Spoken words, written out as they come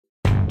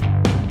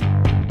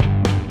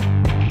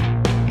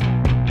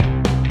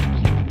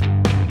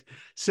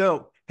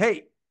So,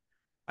 hey,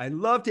 I'd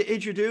love to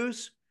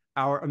introduce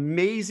our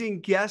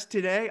amazing guest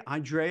today,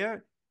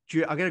 Andrea.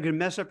 I'm going to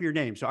mess up your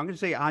name. So I'm going to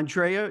say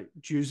Andrea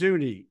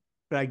Guerzoni,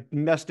 but I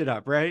messed it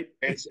up, right?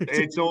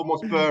 It's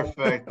almost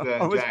perfect,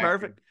 Almost Jack.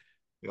 perfect.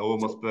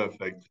 Almost So,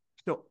 perfect.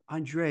 so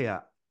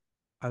Andrea,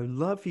 I would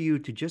love for you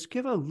to just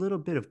give a little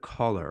bit of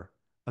color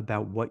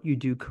about what you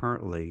do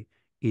currently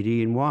at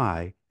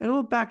E&Y and a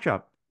little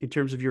backdrop in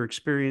terms of your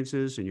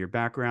experiences and your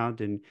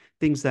background and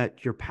things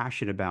that you're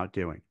passionate about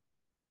doing.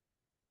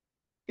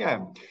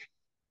 Yeah,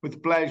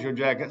 with pleasure,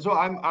 Jack. So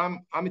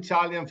I'm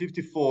Italian,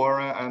 54,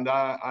 and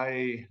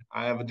I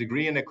have a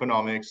degree in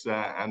economics,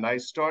 and I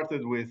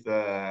started with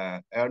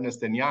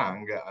Ernest and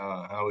Young,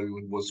 how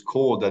it was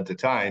called at the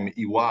time,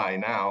 EY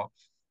now.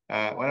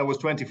 When I was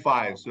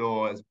 25,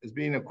 so it's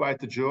been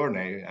quite a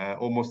journey,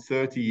 almost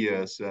 30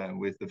 years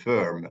with the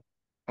firm.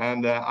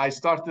 And I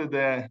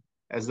started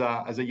as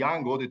a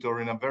young auditor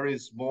in a very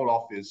small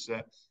office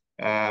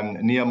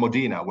near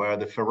Modena, where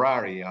the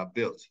Ferrari are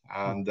built.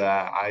 And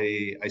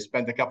I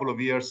spent a couple of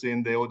years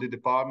in the audit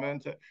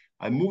department.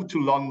 I moved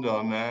to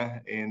London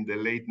in the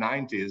late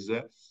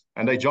 90s,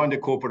 and I joined the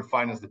corporate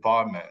finance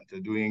department,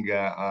 doing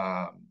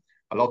a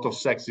lot of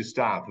sexy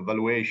stuff,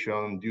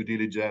 valuation, due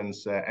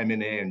diligence,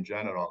 M&A in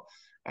general.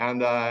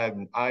 And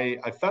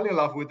I fell in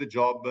love with the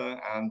job,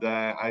 and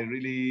I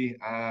really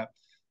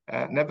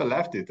never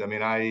left it. I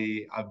mean,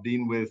 I've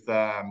been with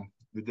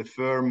the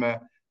firm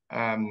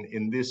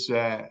in this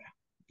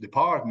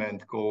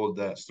department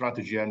called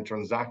Strategy and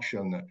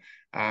Transaction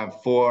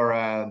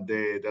for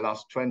the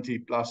last 20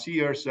 plus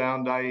years.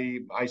 And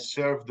I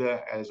served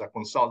as a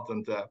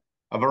consultant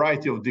a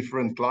variety of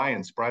different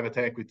clients, private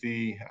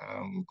equity,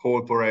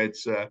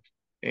 corporates,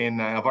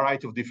 in a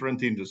variety of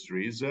different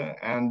industries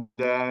and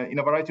in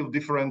a variety of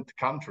different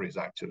countries,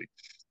 actually.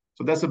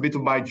 So that's a bit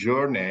of my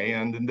journey.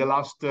 And in the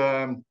last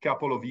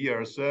couple of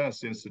years,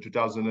 since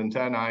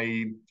 2010,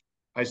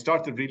 I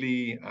started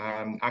really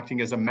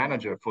acting as a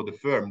manager for the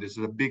firm. This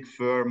is a big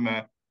firm.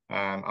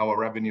 Our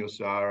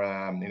revenues are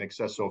in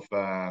excess of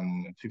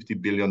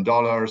 $50 billion.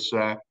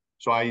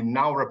 So I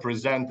now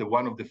represent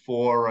one of the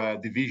four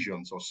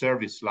divisions or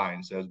service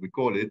lines, as we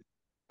call it,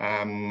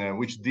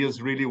 which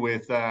deals really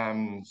with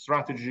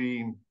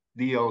strategy,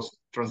 deals,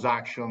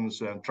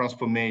 transactions,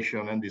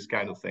 transformation, and these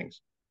kind of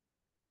things.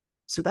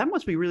 So that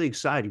must be really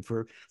exciting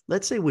for,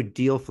 let's say, with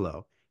deal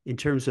flow in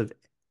terms of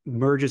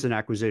mergers and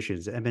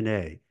acquisitions,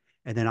 M&A,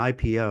 and then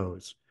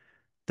IPOs.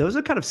 Those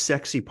are kind of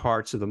sexy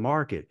parts of the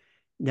market.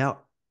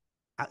 Now,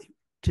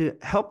 to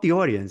help the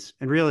audience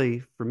and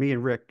really for me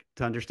and Rick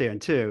to understand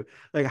too,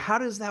 like how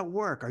does that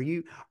work? Are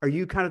you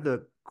kind of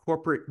the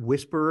corporate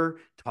whisperer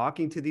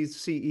talking to these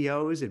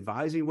CEOs,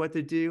 advising what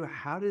to do?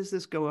 How does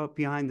this go up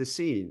behind the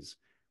scenes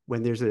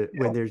when there's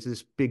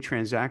this big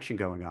transaction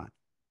going on?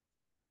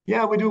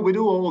 Yeah, we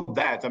do all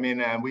that. I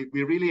mean,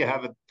 we really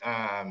have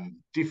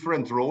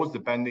different roles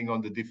depending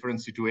on the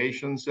different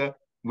situations.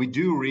 We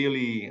do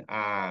really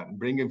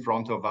bring in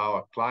front of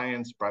our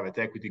clients, private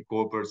equity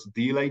corporates,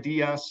 deal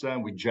ideas.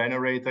 We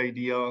generate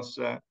ideas.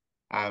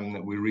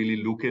 We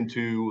really look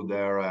into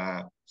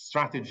their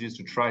strategies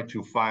to try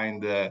to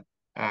find the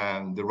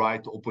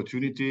right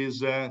opportunities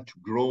to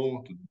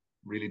grow,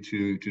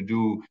 to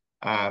do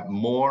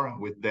more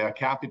with their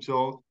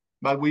capital.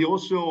 But we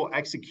also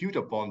execute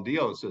upon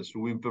deals. So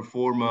we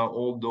perform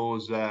all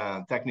those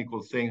technical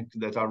things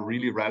that are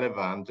really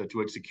relevant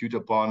to execute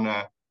upon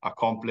a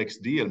complex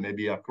deal,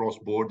 maybe a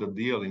cross-border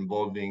deal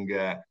involving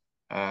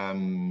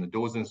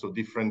dozens of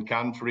different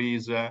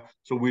countries.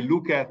 So we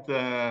look at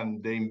the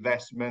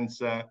investments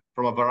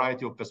from a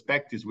variety of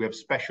perspectives. We have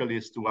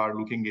specialists who are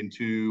looking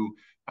into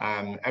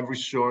every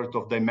sort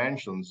of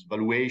dimensions,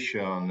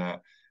 valuation,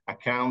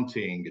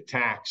 accounting,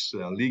 tax,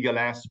 legal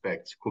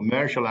aspects,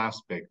 commercial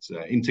aspects,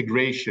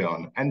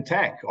 integration, and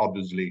tech,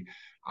 obviously,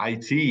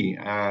 IT,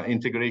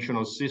 integration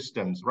of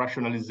systems,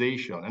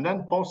 rationalization, and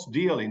then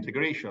post-deal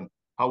integration,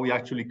 how we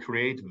actually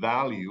create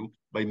value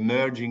by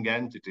merging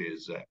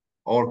entities,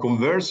 or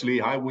conversely,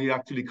 how we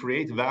actually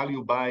create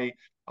value by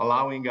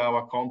allowing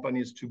our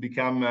companies to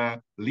become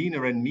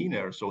leaner and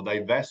meaner, so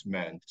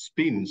divestment,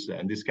 spins,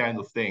 and these kind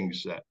of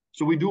things.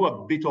 So we do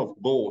a bit of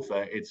both.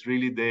 It's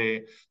really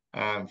the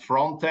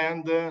front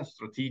end,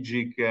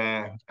 strategic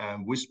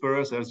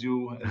whisperers, as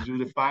you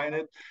define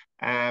it,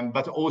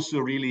 but also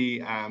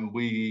really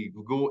we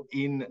go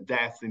in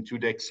depth into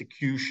the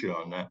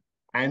execution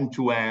end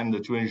to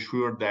end to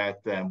ensure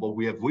that what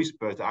we have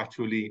whispered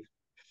actually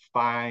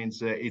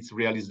finds its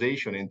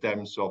realization in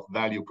terms of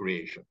value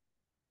creation.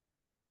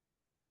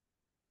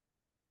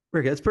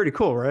 Rick, that's pretty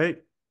cool, right?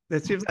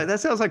 That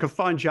sounds like a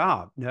fun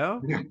job,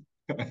 no?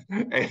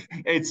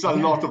 It's a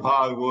lot of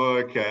hard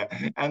work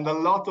and a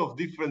lot of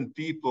different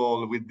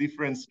people with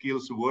different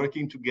skills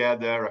working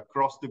together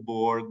across the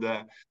board,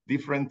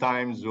 different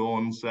time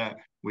zones,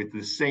 with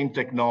the same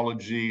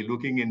technology,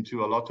 looking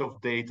into a lot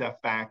of data,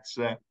 facts,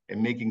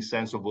 and making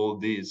sense of all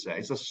this.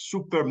 It's a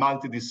super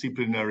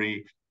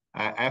multidisciplinary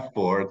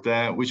effort,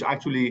 which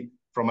actually,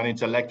 from an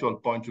intellectual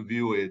point of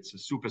view, it's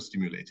super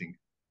stimulating.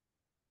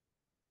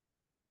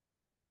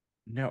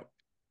 No,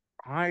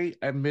 I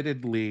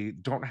admittedly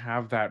don't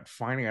have that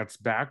finance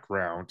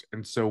background.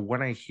 And so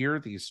when I hear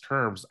these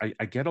terms,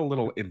 I get a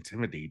little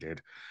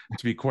intimidated,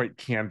 to be quite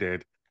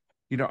candid.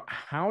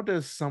 How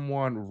does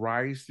someone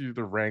rise through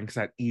the ranks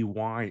at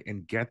EY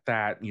and get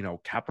that,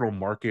 capital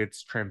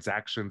markets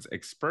transactions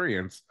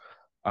experience?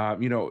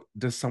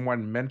 Does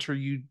someone mentor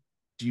you?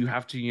 Do you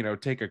have to,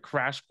 take a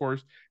crash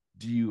course?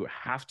 Do you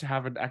have to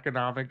have an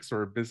economics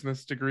or a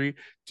business degree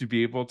to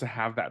be able to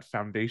have that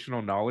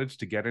foundational knowledge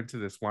to get into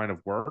this line of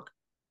work?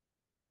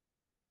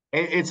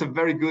 It's a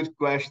very good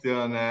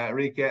question,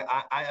 Rick.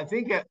 I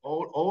think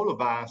all of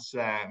us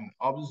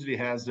obviously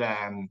has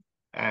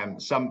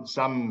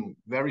some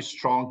very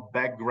strong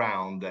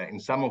background in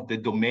some of the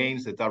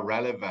domains that are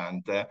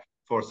relevant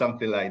for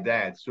something like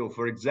that. So,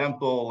 for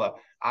example,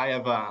 I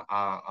have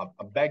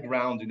a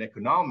background in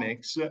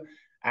economics,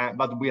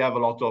 but we have a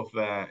lot of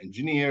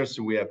engineers.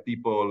 We have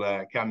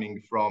people coming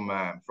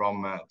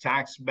from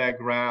tax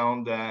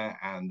background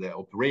and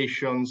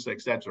operations,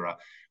 etc.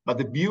 But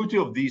the beauty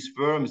of these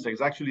firms is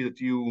actually that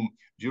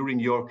during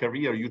your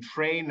career, you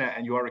train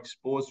and you are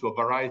exposed to a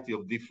variety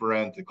of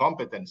different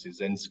competencies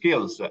and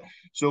skills.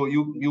 So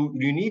you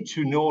need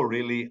to know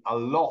really a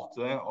lot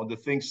of the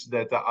things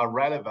that are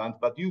relevant,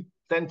 but you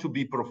tend to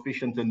be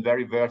proficient and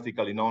very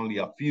vertical in only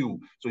a few.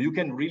 So you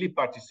can really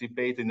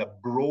participate in a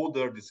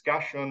broader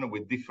discussion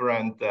with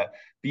different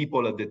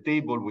people at the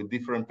table with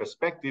different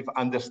perspectives,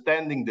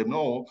 understanding them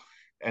all,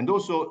 and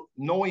also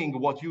knowing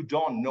what you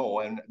don't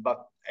know,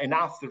 but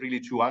enough really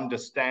to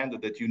understand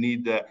that you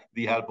need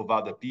the help of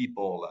other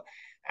people.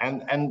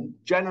 And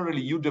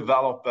generally, you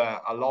develop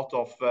a lot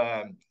of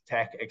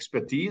tech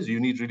expertise.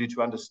 You need really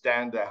to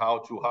understand how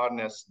to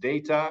harness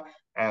data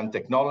and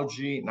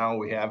technology. Now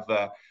we have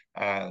the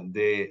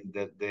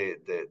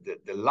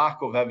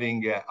lack of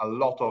having a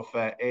lot of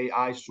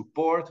AI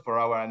support for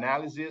our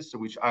analysis,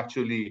 which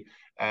actually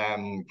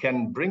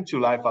can bring to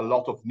life a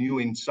lot of new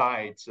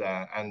insights,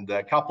 and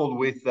coupled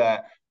with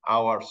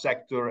our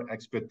sector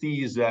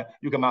expertise,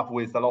 you come up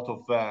with a lot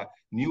of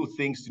new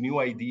things, new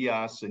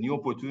ideas, new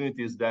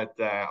opportunities that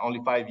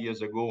only 5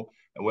 years ago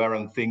were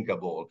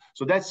unthinkable.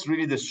 So that's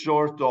really the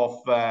sort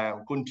of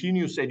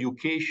continuous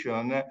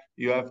education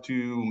you have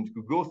to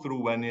go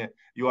through when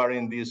you are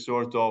in these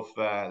sort of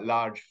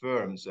large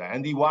firms.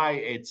 And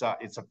EY, it's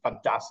a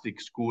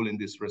fantastic school in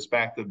this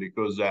respect,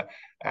 because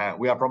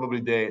we are probably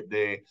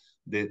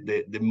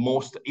the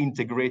most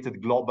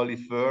integrated globally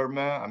firm.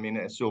 I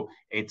mean, so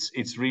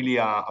it's really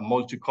a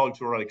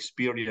multicultural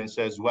experience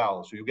as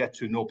well. So you get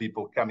to know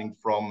people coming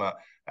from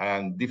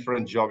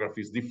different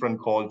geographies,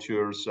 different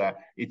cultures.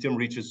 It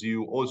enriches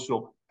you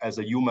also as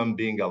a human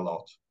being a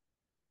lot.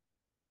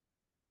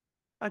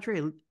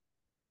 Andrea,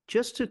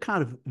 just to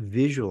kind of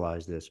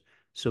visualize this.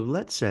 So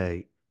let's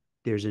say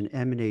there's an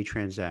M&A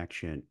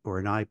transaction or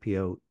an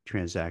IPO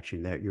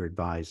transaction that you're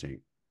advising.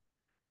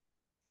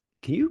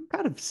 Can you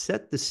kind of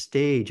set the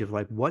stage of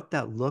like what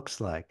that looks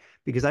like?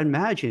 Because I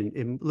imagine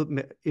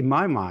in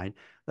my mind,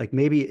 like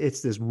maybe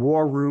it's this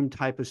war room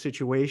type of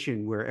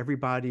situation where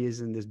everybody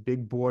is in this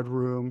big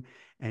boardroom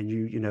and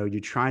you're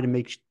trying to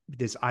make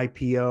this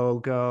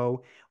IPO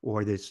go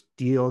or this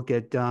deal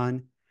get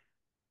done.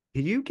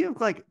 Can you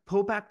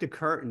pull back the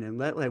curtain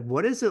and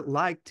what is it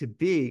like to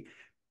be,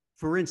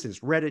 for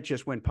instance, Reddit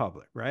just went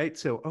public, right?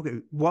 So, okay,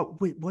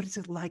 what is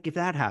it like if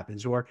that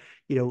happens? Or,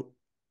 you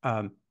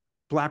know,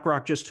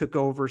 BlackRock just took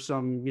over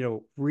some,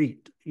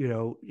 REIT,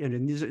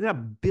 and these are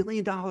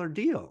billion-dollar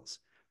deals.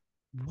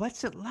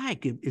 What's it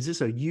like? Is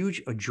this a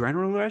huge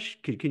adrenaline rush?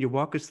 Can you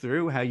walk us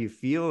through how you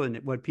feel and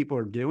what people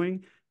are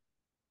doing?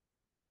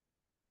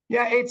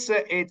 Yeah,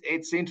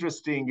 it's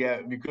interesting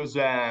because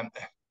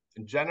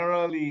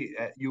generally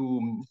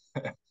you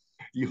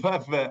you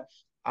have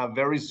a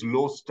very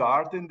slow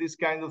start in this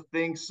kind of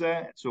things.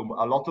 So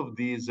a lot of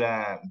these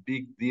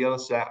big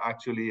deals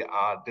actually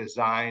are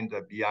designed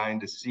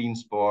behind the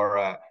scenes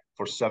for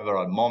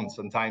several months,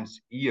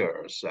 sometimes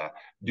years,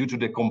 due to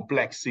the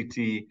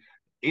complexity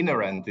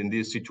inherent in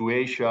this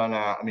situation.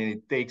 I mean,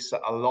 it takes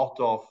a lot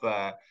of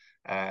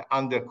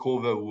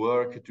undercover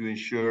work to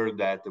ensure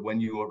that when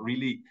you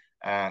really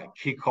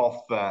kick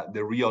off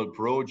the real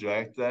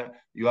project,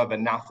 you have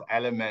enough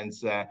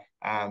elements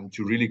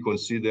to really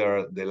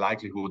consider the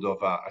likelihood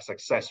of a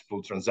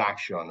successful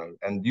transaction.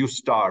 And you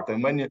start,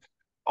 and when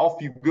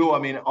off you go, I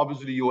mean,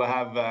 obviously you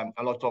have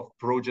a lot of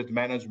project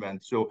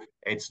management, so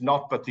it's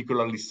not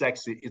particularly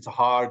sexy. It's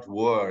hard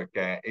work.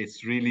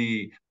 It's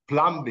really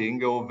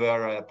plumbing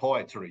over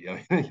poetry.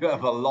 I mean, you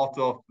have a lot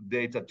of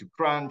data to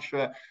crunch,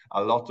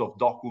 a lot of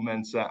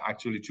documents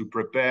actually to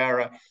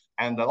prepare,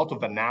 and a lot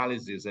of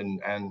analysis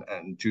and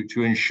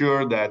to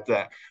ensure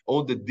that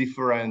all the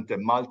different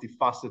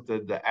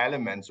multifaceted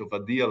elements of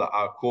a deal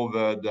are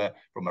covered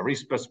from a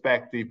risk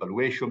perspective,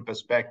 valuation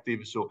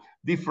perspective. So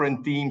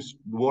different teams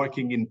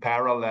working in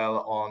parallel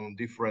on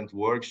different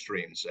work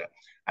streams.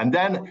 And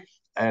then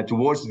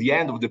towards the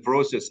end of the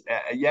process,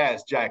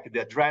 yes, Jack,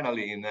 the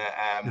adrenaline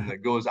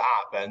goes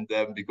up, and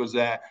because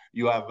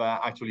you have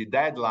actually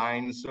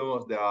deadlines,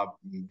 so there are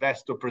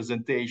investor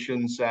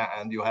presentations,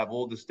 and you have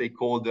all the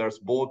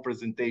stakeholders, board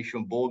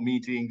presentation, board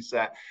meetings,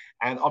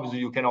 and obviously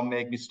you cannot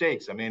make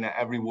mistakes. I mean,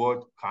 every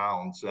word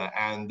counts,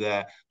 and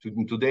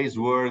in today's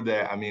world,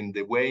 I mean,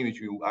 the way in which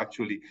you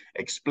actually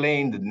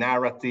explain the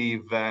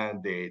narrative,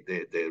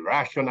 the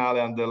rationale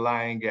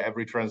underlying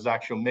every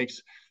transaction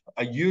makes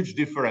a huge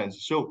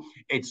difference. So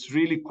it's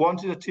really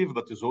quantitative,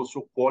 but it's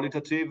also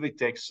qualitative. It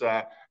takes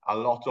a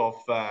lot of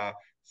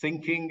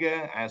thinking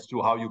as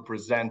to how you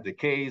present the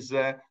case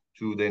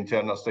to the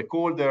internal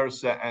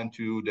stakeholders and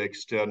to the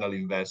external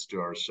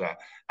investors.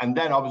 And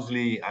then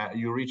obviously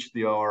you reach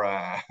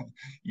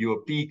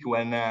your peak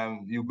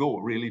when you go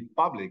really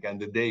public and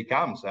the day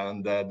comes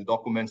and the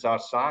documents are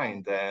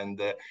signed.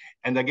 And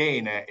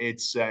again,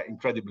 it's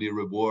incredibly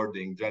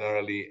rewarding.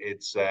 Generally,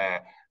 it's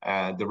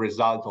the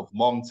result of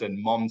months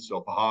and months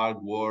of hard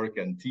work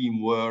and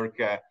teamwork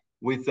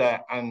with,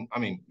 and I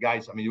mean,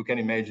 guys, I mean, you can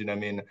imagine, I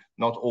mean,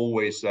 not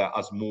always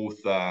a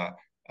smooth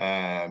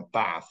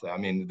path. I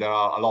mean, there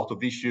are a lot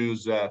of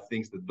issues,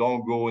 things that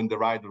don't go in the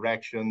right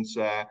directions,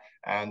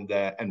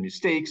 and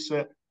mistakes,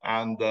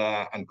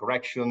 and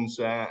corrections,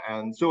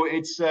 and so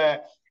it's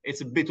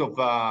a bit of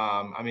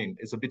I mean,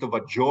 it's a bit of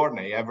a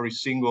journey. Every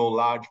single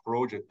large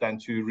project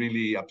tends to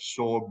really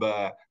absorb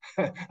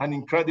an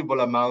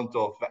incredible amount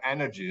of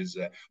energies,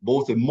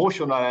 both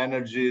emotional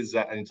energies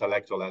and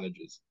intellectual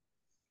energies.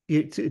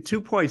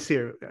 2 points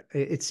here.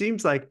 It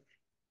seems like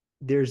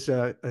there's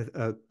a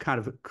kind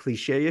of a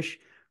cliche-ish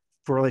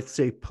for, let's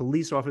say,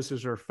 police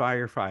officers or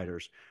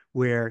firefighters,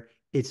 where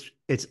it's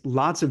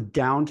lots of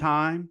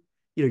downtime.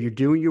 You know, you're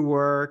doing your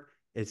work.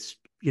 It's,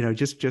 you know,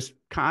 just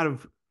kind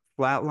of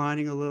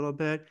flatlining a little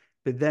bit,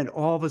 but then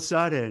all of a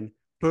sudden,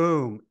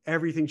 boom,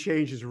 everything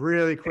changes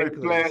really quickly.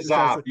 It flares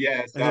up,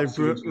 yes, and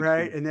absolutely. then,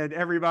 right, and then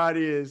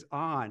everybody is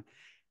on.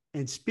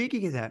 And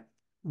speaking of that,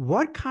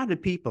 what kind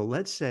of people,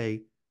 let's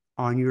say,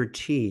 on your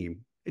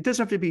team, it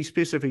doesn't have to be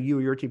specific you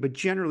or your team, but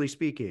generally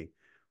speaking,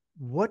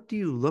 what do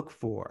you look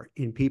for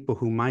in people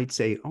who might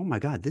say, oh my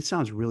God, this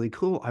sounds really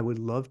cool. I would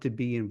love to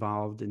be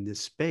involved in this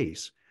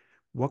space.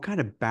 What kind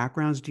of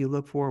backgrounds do you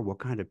look for? What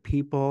kind of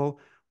people?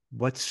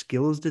 What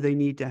skills do they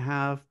need to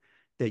have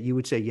that you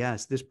would say,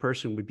 yes, this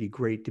person would be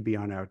great to be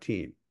on our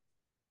team?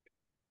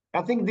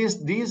 I think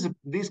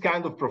these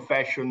kind of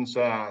professions,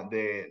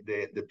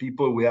 the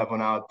people we have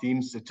on our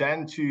teams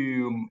tend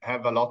to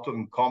have a lot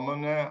in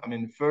common. I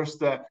mean,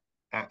 first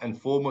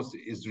and foremost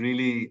is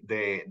really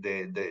the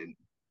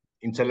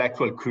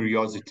intellectual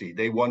curiosity.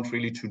 They want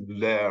really to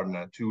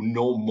learn, to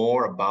know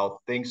more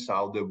about things,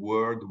 how the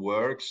world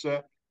works,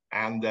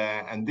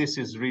 and this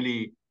is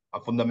really a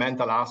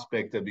fundamental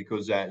aspect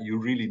because you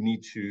really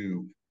need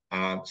to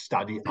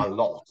study a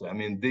lot. I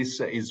mean, this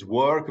is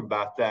work,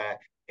 but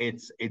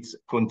it's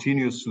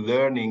continuous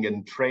learning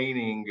and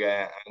training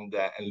and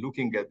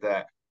looking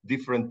at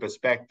different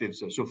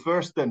perspectives. So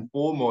first and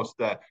foremost,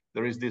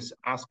 there is this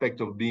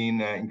aspect of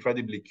being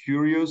incredibly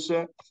curious.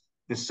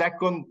 The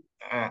second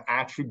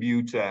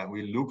attribute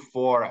we look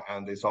for,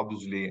 and this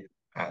obviously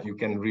you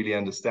can really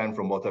understand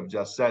from what I've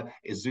just said,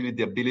 is really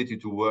the ability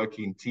to work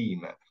in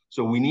team.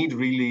 So we need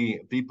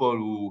really people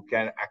who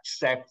can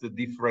accept the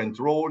different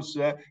roles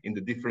in the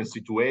different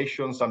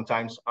situations.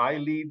 Sometimes I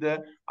lead,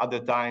 other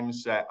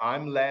times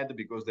I'm led,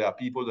 because there are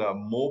people that are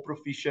more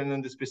proficient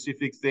in the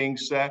specific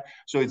things.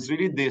 So it's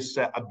really this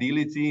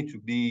ability to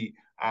be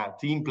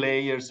team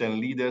players and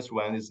leaders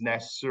when it's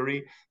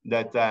necessary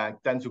that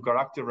tend to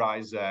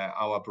characterize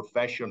our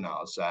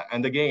professionals.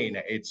 And again,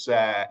 it's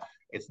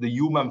the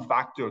human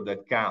factor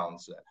that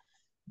counts.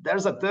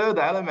 There's a third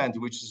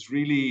element, which is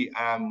really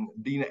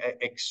being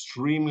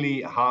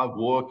extremely hard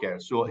worker.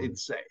 So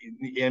it's,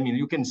 I mean,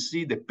 you can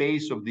see the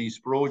pace of these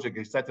projects,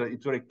 etc.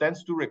 It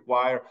tends to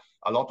require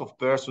a lot of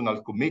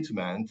personal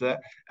commitment,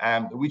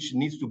 which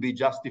needs to be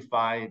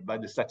justified by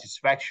the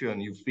satisfaction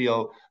you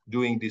feel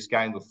doing these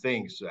kind of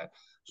things.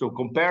 So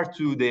compared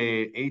to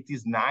the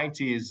 80s,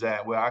 90s,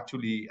 where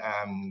actually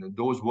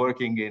those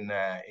working in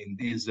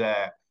these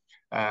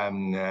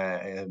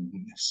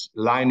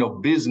line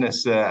of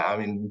business, I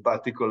mean, in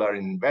particular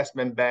in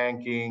investment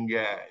banking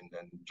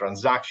and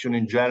transaction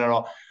in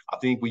general, I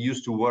think we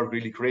used to work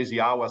really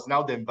crazy hours.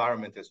 Now the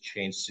environment has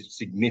changed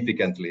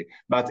significantly,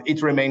 but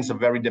it remains a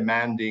very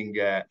demanding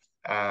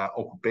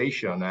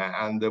occupation.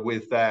 And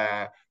with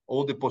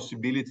all the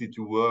possibility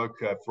to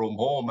work from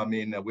home, I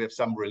mean, we have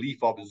some relief,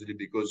 obviously,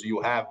 because you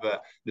have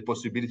the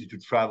possibility to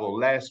travel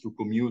less, to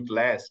commute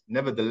less.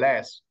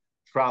 Nevertheless,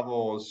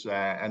 travels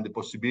and the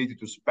possibility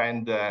to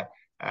spend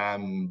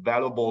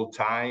valuable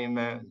time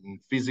in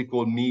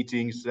physical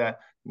meetings,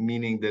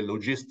 meaning the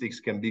logistics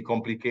can be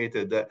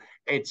complicated.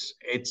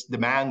 It's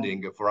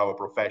demanding for our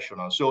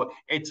professionals. So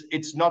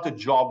it's not a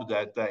job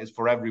that is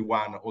for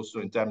everyone.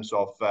 Also in terms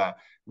of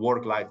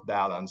work-life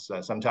balance,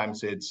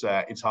 sometimes it's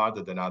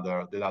harder than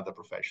other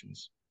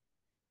professions.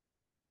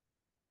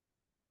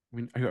 I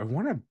mean, I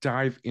want to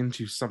dive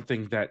into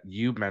something that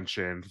you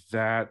mentioned,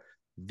 that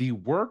the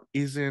work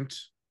isn't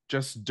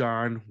just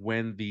done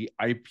when the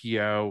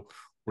IPO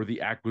or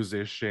the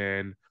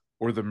acquisition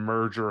or the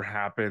merger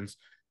happens.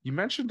 You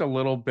mentioned a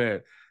little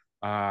bit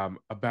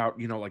about,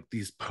 like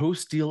these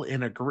post-deal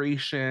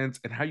integrations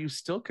and how you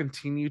still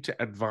continue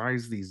to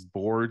advise these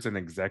boards and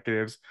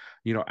executives,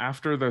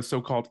 after the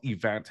so-called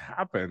event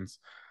happens.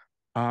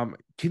 Can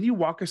you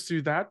walk us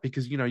through that?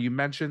 Because you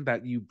mentioned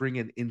that you bring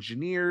in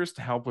engineers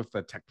to help with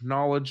the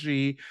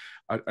technology,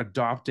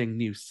 adopting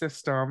new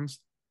systems.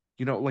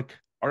 Like,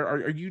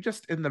 are you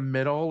just in the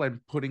middle and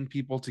putting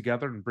people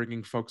together and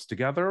bringing folks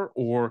together,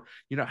 or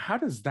how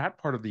does that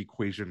part of the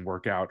equation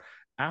work out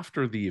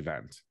after the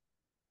event?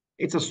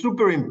 It's a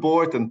super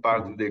important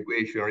part of the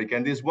equation, Rick,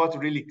 and is what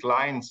really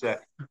clients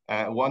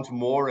want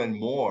more and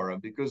more.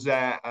 Because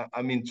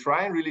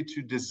trying really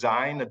to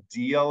design a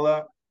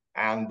deal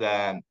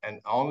and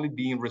only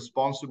being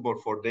responsible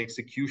for the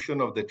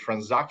execution of the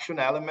transaction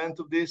element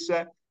of this.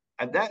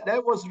 And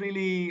that was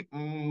really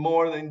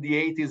more than the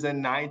 80s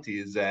and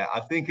 90s. I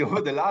think over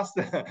the last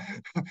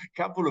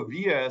couple of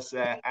years,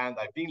 and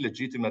I think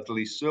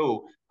legitimately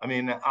so,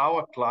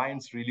 our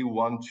clients really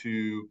want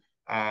to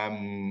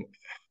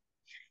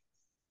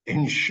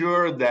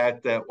ensure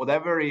that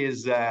whatever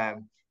is the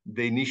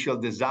initial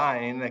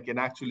design can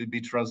actually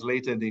be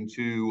translated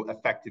into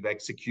effective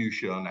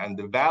execution, and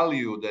the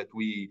value that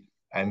we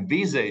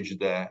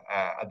envisaged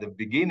at the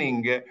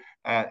beginning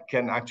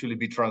can actually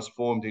be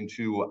transformed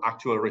into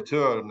actual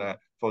return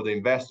for the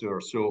investor.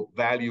 So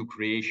value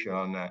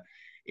creation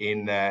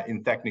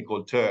in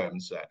technical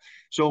terms.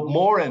 So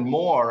more and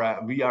more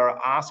we are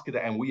asked,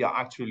 and we are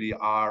actually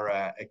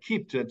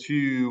equipped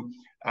to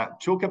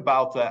talk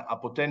about a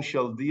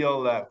potential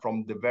deal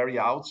from the very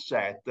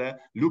outset,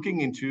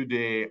 looking into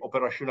the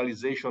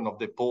operationalization of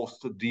the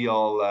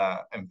post-deal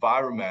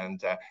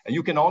environment. And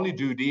you can only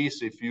do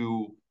this if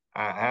you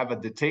have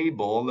at the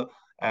table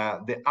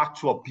the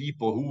actual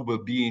people who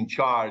will be in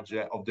charge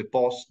of the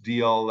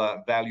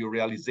post-deal value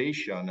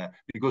realization,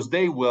 because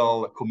they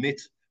will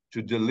commit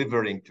to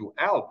delivering, to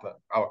help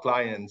our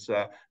clients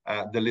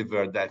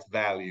deliver that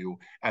value.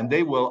 And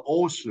they will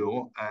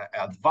also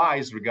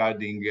advise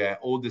regarding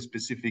all the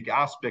specific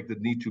aspects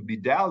that need to be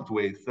dealt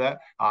with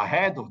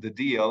ahead of the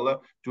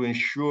deal to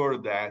ensure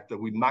that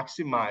we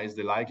maximize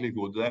the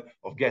likelihood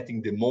of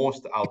getting the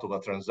most out of a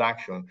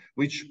transaction,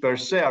 which per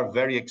se are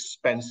very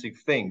expensive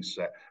things.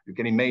 You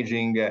can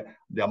imagine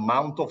the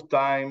amount of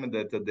time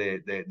that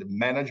the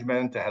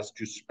management has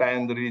to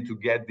spend really to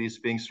get these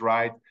things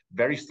right,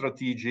 very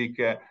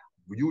strategic,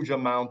 huge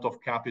amount of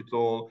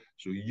capital,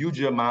 so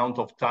huge amount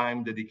of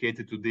time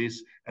dedicated to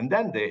this. And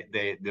then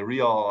the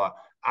real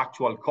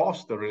actual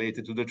cost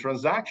related to the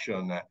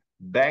transaction,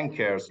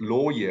 bankers,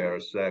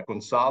 lawyers,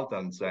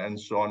 consultants, and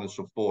so on and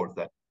so forth.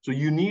 So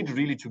you need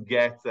really to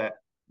get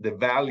the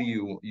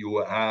value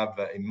you have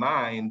in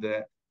mind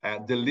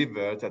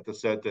delivered at a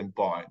certain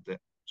point.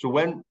 So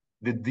when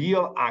the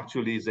deal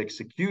actually is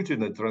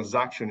executed, the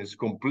transaction is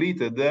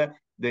completed,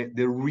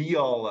 the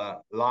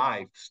real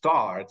life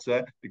starts,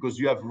 because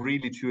you have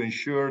really to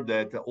ensure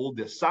that all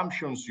the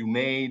assumptions you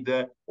made,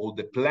 all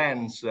the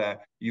plans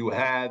you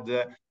had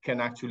can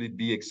actually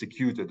be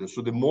executed.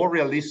 So the more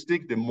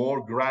realistic, the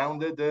more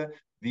grounded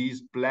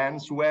these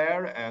plans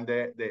were, and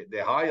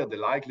the higher the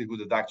likelihood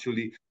that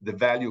actually the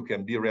value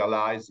can be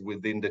realized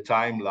within the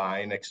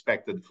timeline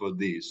expected for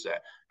this.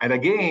 And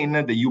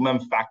again, the human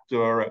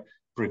factor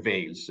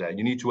prevails.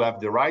 You need to have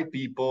the right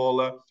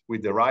people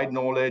with the right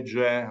knowledge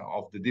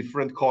of the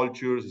different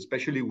cultures,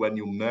 especially when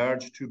you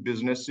merge two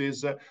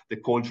businesses. The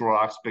cultural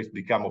aspects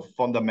become of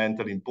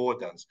fundamental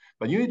importance.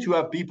 But you need to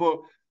have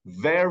people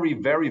very,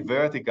 very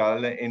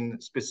vertical in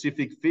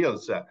specific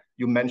fields.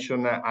 You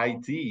mentioned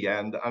IT,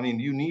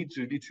 and you need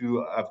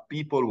to have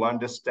people who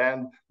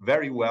understand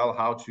very well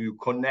how to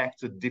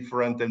connect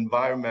different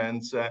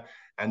environments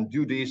and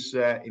do this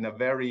in a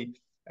very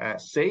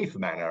safe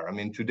manner.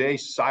 Today,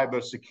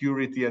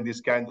 cybersecurity and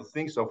these kind of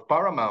things are of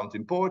paramount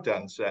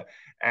importance,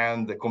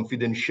 and the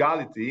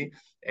confidentiality,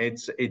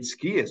 it's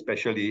key,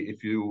 especially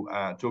if you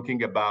are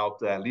talking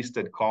about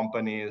listed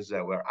companies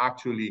where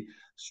actually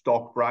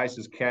stock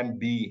prices can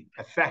be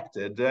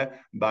affected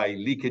by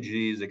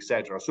leakages,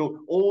 etc. So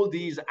all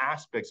these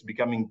aspects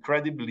become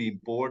incredibly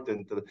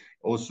important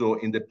also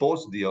in the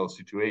post-deal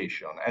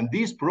situation. And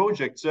these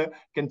projects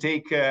can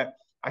take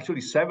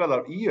actually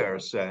several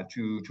years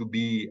to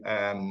be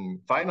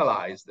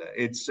finalized.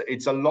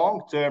 It's a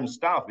long-term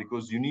stuff,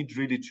 because you need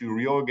really to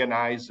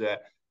reorganize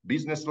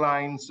business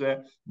lines,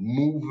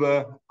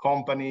 move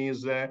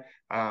companies.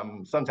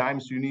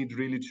 Sometimes you need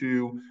really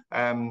to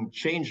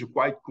change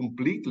quite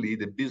completely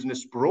the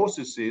business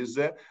processes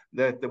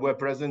that were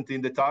present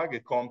in the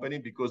target company,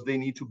 because they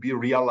need to be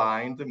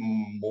realigned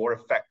more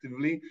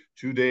effectively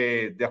to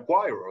the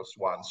acquirer's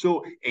one.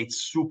 So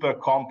it's super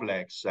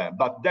complex,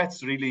 but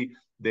that's really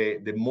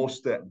the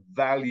most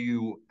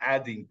value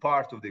adding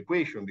part of the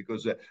equation,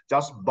 because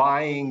just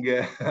buying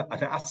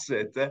an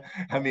asset,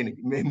 I mean,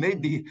 it may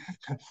be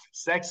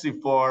sexy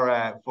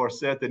for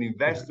certain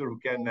investor who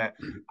can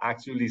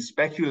actually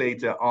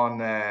speculate on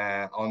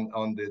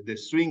the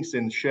swings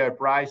in share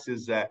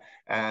prices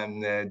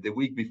and the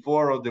week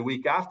before or the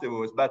week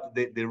afterwards. But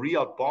the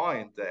real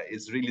point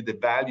is really the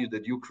value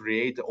that you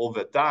create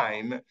over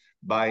time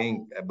by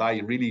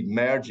really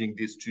merging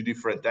these two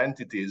different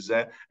entities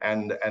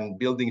and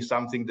building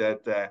something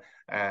that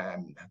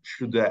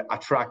should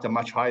attract a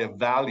much higher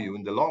value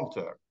in the long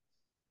term.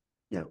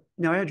 Yeah.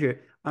 Now,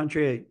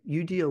 Andrea,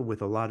 you deal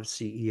with a lot of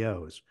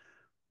CEOs.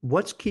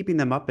 What's keeping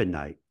them up at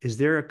night? Is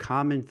there a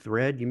common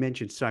thread? You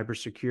mentioned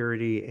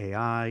cybersecurity,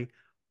 AI.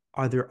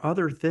 Are there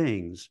other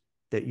things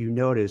that you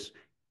notice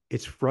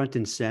it's front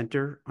and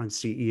center on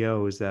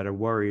CEOs that are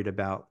worried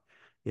about,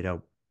 you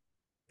know,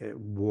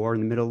 war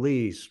in the Middle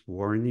East,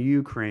 war in the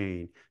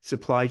Ukraine,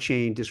 supply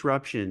chain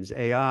disruptions,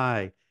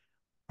 AI?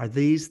 Are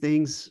these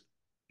things,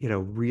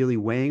 really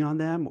weighing on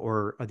them,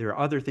 or are there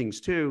other things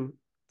too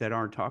that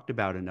aren't talked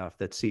about enough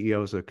that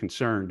CEOs are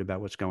concerned about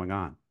what's going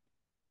on?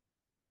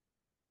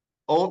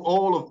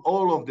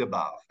 All of the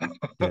above.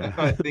 Yeah.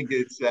 I think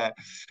it's.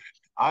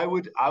 I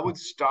would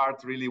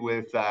start really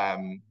with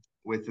the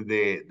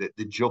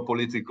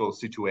geopolitical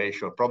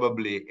situation.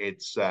 Probably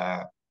it's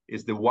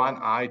the one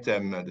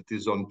item that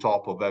is on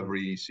top of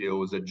every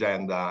CEO's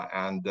agenda,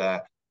 and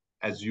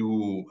as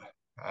you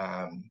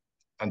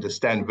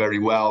understand very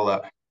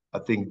well, I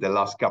think the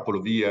last couple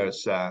of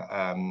years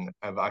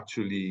have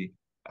actually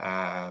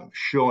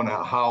shown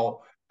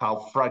how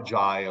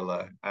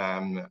fragile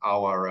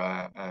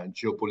our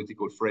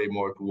geopolitical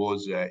framework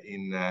was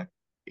in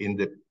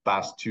the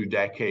past 2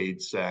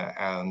 decades,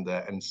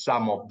 and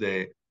some of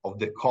the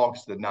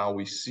cogs that now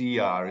we see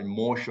are in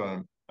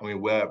motion. I mean,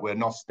 we're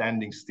not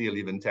standing still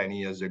even 10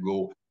 years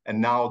ago,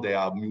 and now they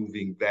are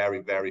moving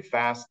very, very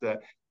fast.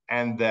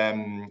 And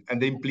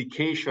the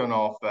implication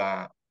of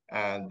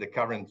the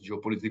current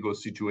geopolitical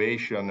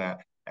situation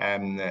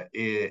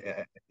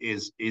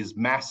is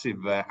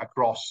massive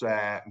across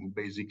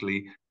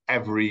basically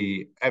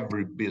every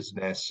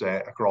business,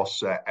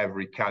 across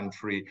every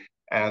country.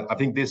 And I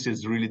think this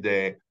is really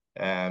the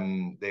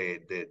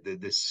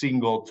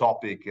single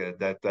topic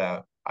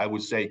that I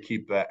would say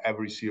keep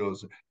every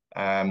CEO's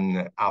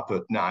up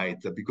at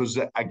night, because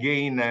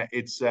again,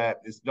 it's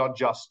not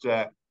just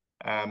a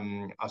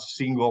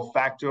single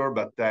factor,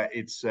 but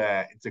it's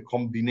a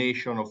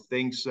combination of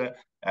things.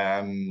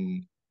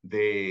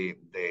 The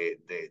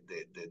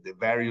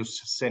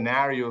various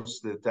scenarios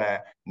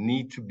that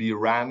need to be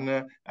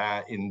run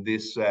in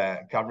this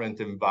current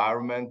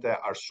environment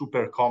are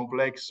super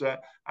complex.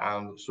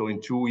 So in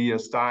 2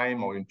 years'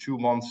 time or in 2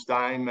 months'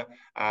 time,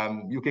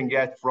 you can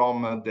get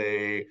from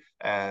the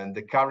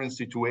current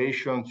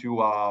situation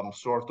to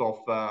sort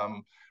of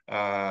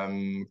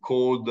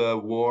Cold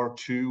War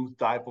II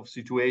type of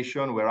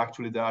situation, where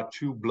actually there are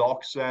 2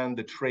 blocks and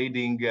the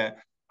trading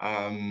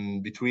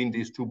between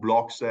these 2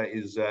 blocks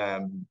is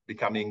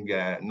becoming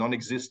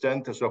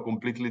non-existent. So a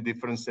completely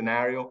different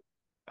scenario.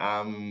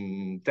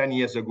 10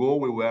 years ago,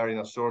 we were in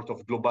a sort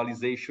of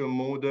globalization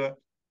mode.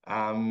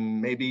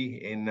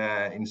 Maybe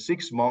in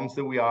 6 months,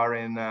 we are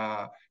in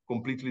a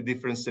completely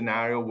different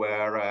scenario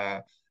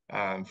where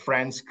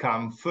friends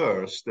come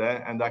first,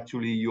 and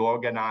actually you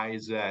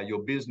organize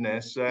your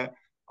business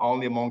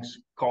only amongst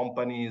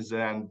companies,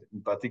 and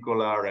in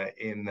particular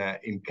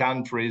in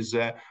countries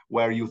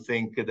where you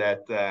think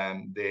that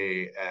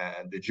the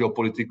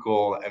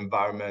geopolitical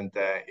environment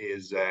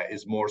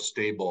is more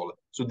stable.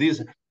 So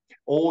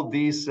all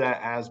this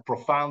has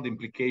profound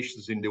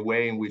implications in the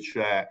way in which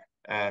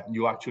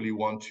you actually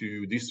want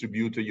to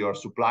distribute your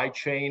supply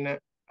chain,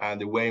 and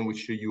the way in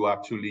which you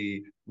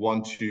actually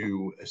want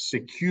to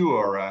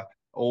secure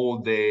all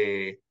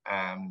the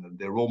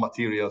raw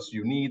materials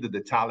you need, the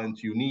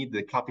talent you need,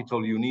 the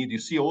capital you need. You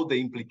see all the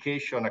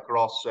implication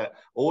across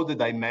all the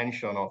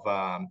dimension of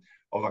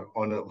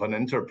an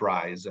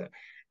enterprise,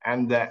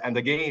 and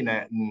again,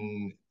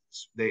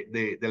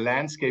 the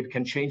landscape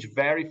can change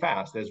very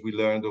fast, as we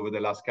learned over the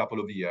last couple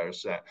of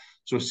years.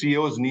 So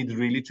CEOs need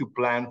really to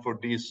plan for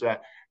this,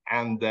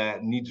 and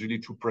need really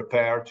to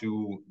prepare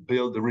to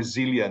build the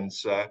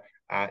resilience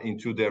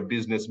into their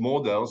business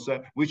models,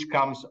 which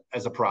comes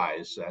as a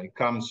price. It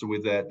comes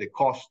with the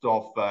cost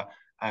of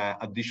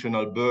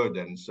additional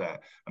burdens.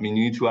 I mean,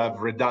 you need to have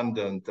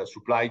redundant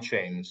supply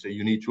chains.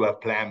 You need to have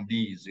plan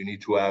Bs. You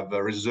need to have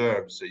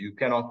reserves. You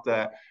cannot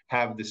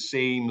have the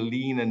same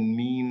lean and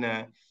mean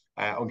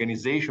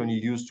organization you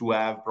used to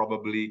have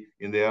probably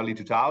in the early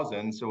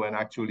 2000s, when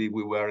actually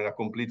we were in a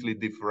completely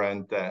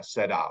different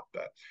setup.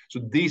 So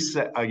this,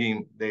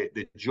 again, the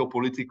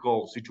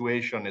geopolitical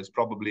situation is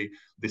probably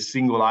the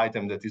single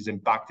item that is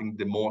impacting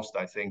the most,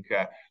 I think,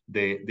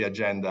 the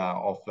agenda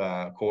of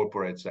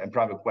corporates and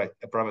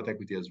private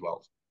equity as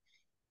well.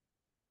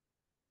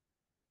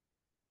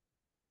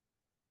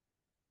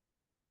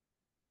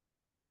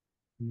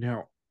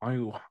 Now,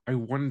 I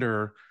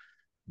wonder,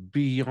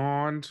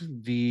 beyond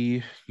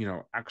the,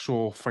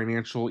 actual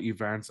financial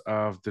events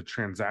of the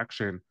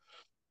transaction,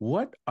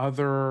 what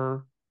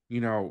other,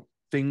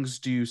 things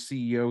do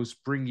CEOs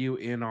bring you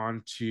in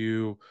on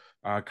to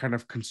kind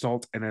of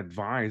consult and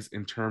advise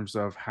in terms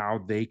of how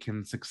they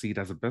can succeed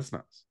as a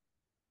business?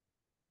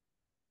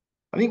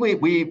 I think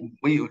we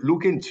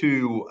look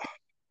into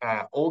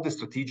all the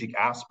strategic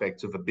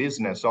aspects of a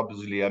business.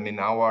 Obviously, I mean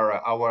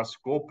our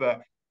scope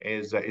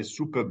is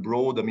super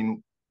broad. I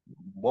mean,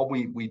 what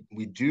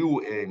we do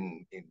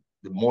in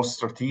the most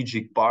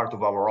strategic part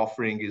of our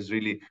offering is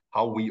really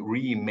how we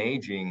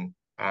reimaging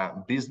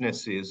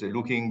businesses,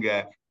 looking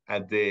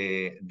at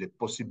the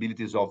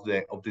possibilities of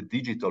the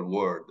digital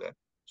world.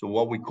 So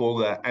what we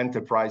call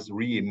enterprise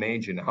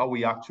reimagine, how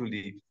we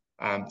actually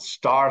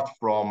start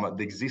from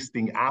the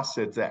existing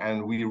assets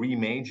and we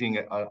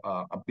reimaging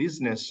a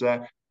business,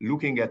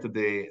 looking at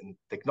the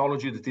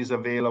technology that is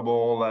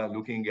available,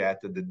 looking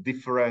at the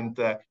different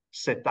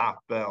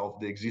setup of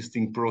the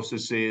existing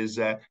processes,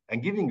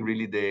 and giving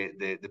really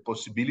the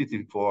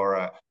possibility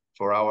for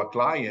our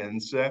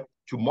clients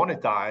to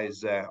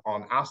monetize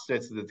on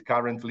assets that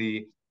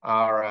currently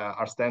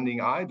are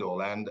standing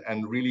idle,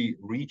 and really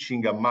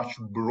reaching a much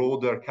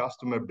broader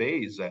customer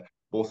base,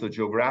 both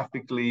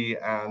geographically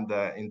and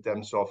in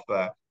terms of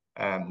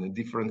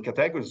different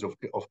categories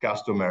of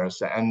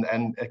customers,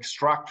 and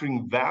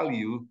extracting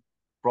value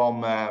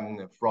from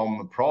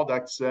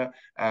products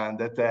and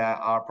that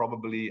are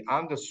probably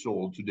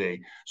undersold today.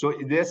 So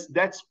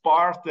that's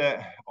part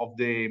of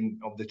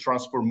the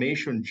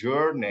transformation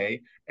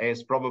journey,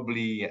 is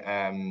probably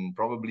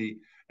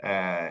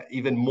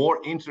even more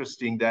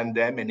interesting than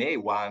the M&A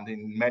one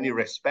in many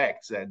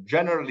respects.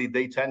 Generally,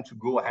 they tend to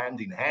go hand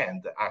in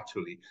hand,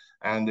 actually.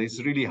 And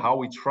it's really how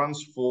we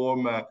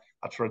transform a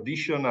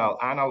traditional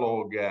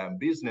analog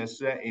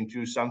business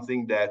into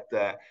something that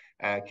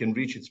can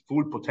reach its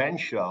full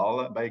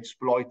potential by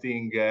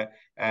exploiting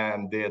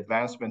the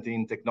advancement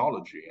in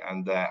technology.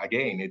 And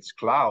again, it's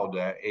cloud,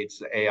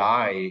 it's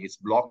AI, it's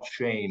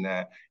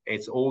blockchain,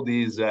 it's all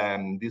these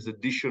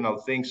additional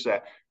things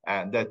that,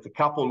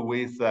 coupled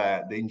with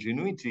the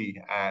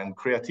ingenuity and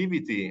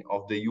creativity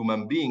of the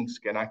human beings,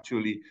 can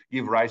actually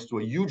give rise to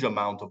a huge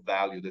amount of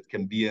value that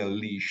can be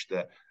unleashed.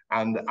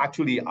 And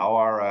actually,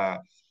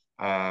 our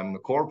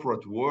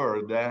corporate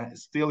world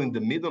is still in the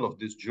middle of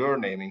this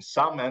journey. I mean,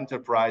 some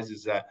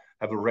enterprises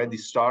have already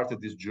started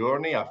this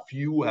journey. A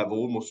few have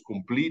almost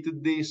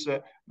completed this,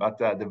 but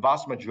the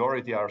vast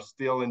majority are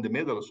still in the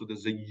middle. So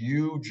there's a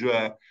huge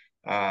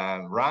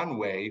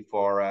runway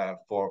for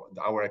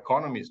our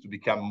economies to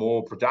become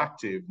more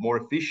productive, more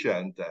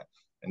efficient,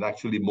 and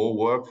actually more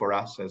work for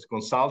us as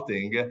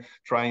consulting,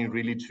 trying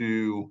really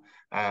to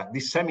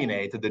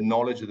disseminate the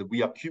knowledge that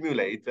we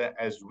accumulate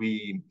as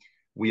we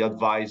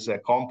advise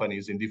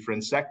companies in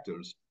different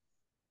sectors.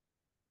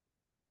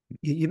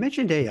 You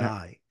mentioned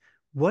AI.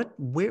 Where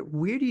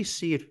do you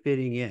see it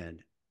fitting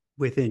in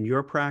within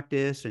your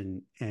practice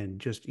and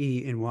just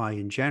E&Y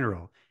in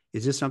general?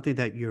 Is this something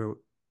that you're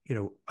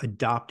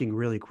adopting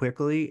really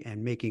quickly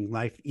and making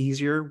life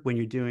easier when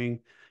you're doing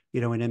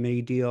an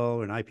M&A deal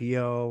or an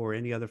IPO or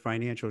any other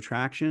financial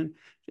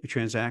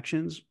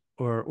transactions,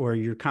 or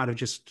you're kind of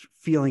just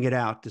feeling it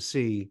out to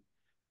see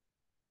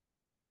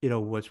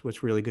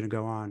what's really going to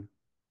go on?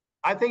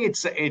 I think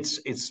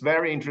it's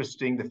very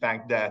interesting, the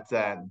fact that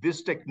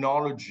this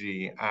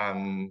technology,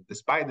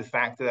 despite the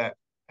fact that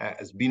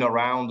has been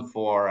around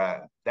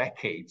for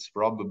decades,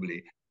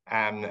 probably,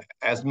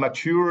 has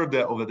matured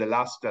over the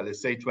last, let's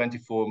say,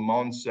 24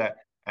 months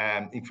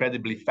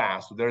incredibly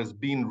fast. There has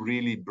been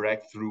really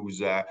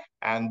breakthroughs,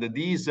 and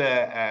these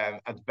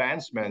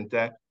advancements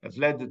have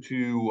led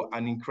to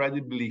an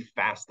incredibly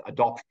fast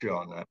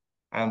adoption.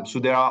 So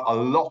there are a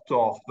lot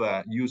of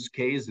use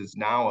cases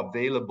now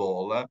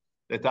available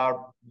that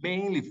are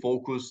mainly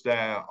focused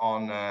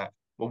on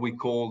what we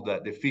call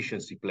the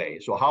efficiency play.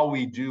 So how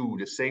we do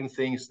the same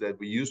things that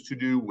we used to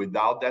do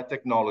without that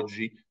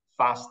technology,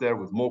 faster,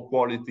 with more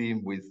quality,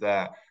 with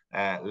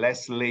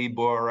less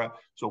labor.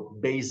 So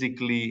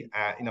basically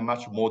in a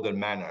much modern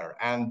manner.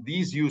 And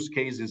these use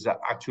cases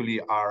actually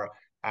are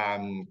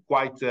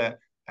quite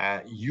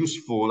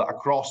useful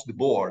across the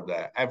board,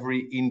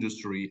 every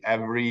industry,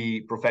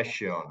 every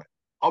profession.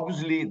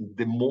 Obviously,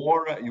 the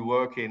more you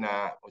work in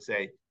a, let's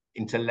say,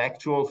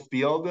 intellectual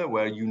field,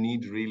 where you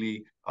need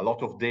really a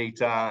lot of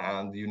data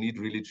and you need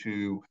really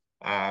to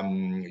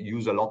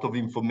use a lot of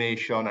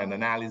information and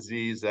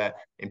analysis,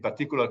 in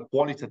particular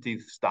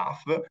qualitative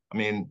stuff. I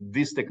mean,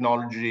 this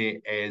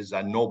technology is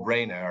a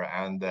no-brainer,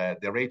 and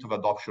the rate of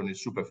adoption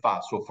is super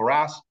fast. So for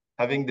us,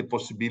 having the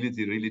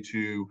possibility really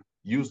to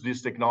use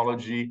this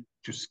technology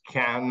to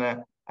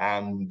scan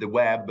the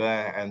web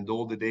and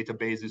all the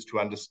databases to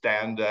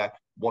understand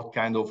what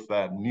kind of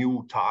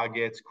new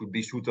targets could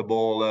be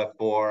suitable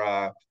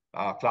for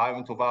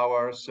client of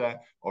ours,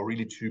 or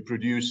really to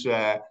produce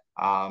an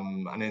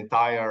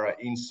entire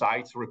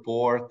insights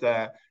report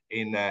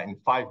in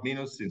 5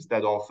 minutes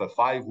instead of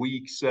 5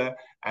 weeks,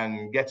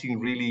 and getting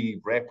really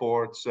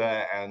reports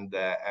and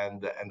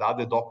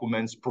other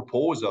documents,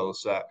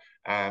 proposals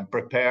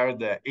prepared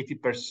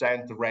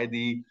 80%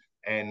 ready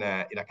in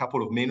a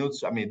couple of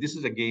minutes. I mean, this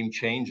is a game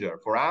changer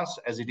for us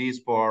as it is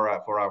for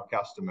our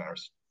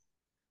customers.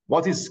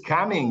 What is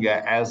coming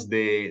as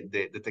the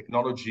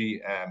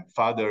technology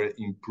further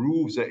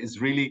improves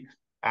is really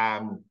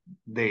the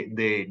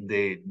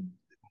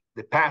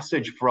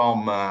passage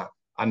from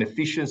an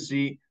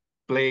efficiency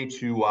play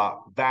to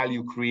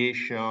value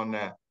creation,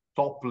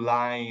 top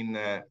line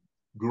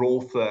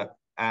growth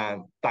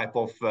type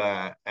of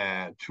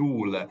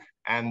tool,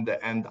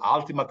 and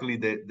ultimately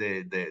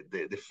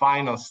the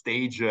final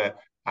stage.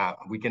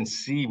 We can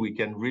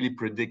really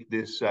predict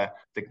this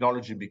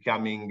technology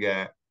becoming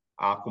a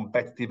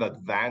competitive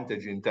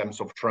advantage in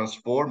terms of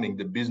transforming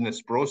the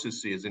business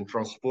processes and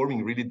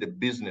transforming really the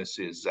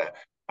businesses.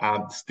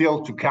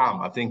 Still to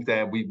come. I think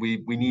that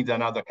we need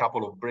another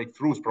couple of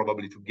breakthroughs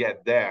probably to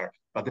get there,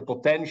 but the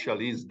potential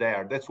is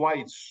there. That's why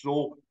it's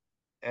so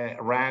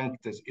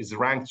ranked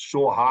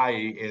so high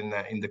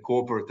in the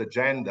corporate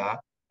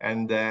agenda,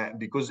 and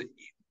because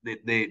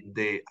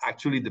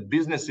actually the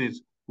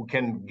businesses who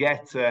can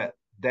get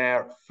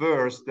there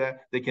first,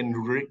 they can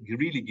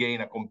really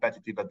gain a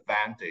competitive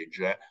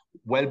advantage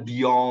well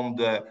beyond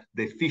the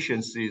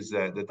efficiencies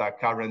that are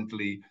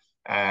currently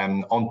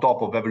on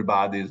top of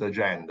everybody's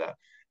agenda.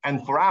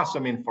 And for us, I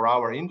mean, for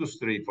our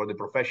industry, for the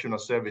professional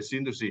service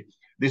industry,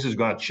 this is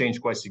going to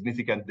change quite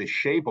significantly the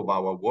shape of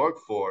our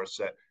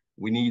workforce.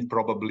 We need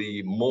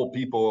probably more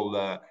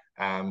people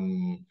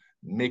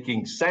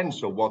making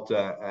sense of what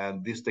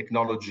this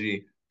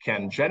technology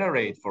can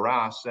generate for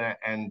us,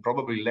 and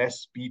probably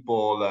less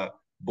people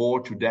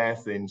bored to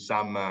death in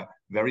some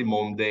very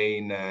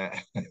mundane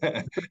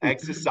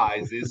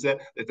exercises that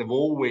have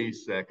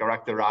always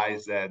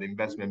characterized the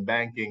investment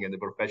banking and the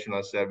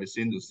professional service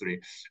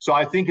industry. So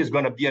I think it's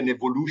going to be an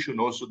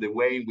evolution also the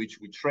way in which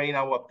we train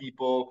our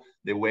people,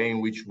 the way in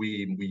which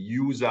we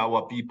use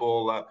our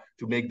people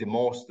to make the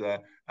most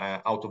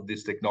out of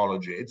this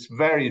technology. It's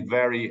very,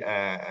 very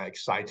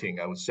exciting,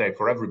 I would say,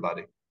 for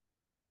everybody.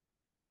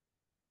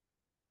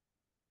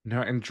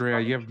 Now, Andrea,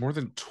 you have more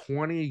than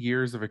 20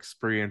 years of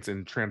experience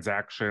in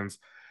transactions.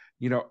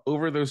 You know,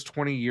 over those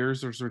 20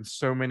 years, there's been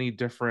so many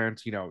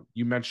different,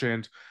 you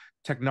mentioned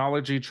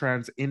technology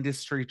trends,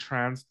 industry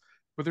trends,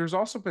 but there's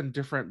also been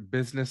different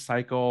business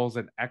cycles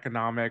and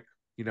economic,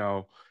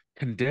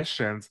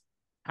 conditions.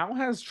 How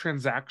has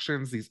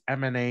transactions, these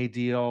M&A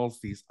deals,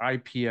 these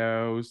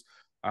IPOs,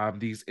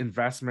 these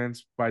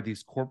investments by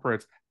these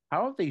corporates,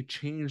 how have they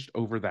changed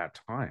over that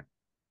time?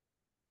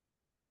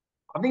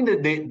 I think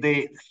that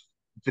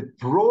the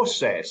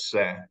process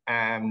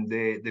and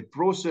the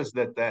process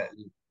that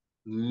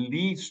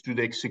leads to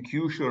the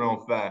execution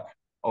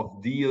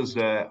of deals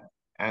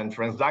and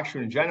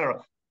transaction in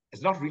general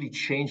has not really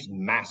changed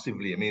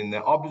massively. I mean,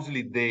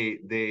 obviously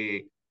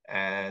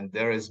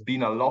there has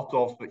been a lot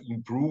of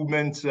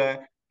improvements,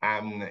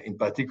 in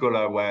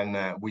particular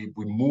when we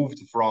moved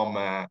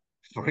from,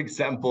 for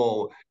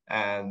example,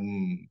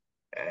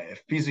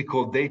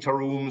 physical data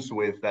rooms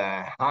with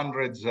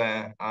hundreds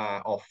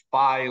of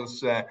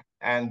files,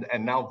 and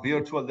now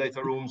virtual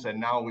data rooms, and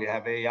now we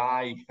have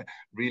AI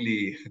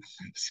really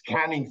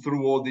scanning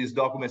through all these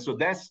documents. So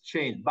that's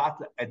changed. But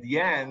at the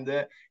end,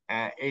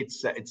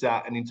 it's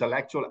an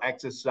intellectual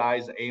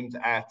exercise aimed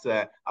at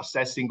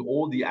assessing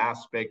all the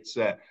aspects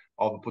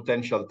of a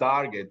potential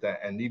target,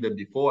 and even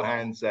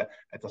beforehand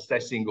at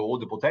assessing all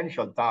the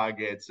potential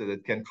targets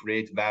that can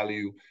create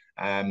value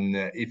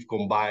if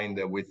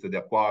combined with the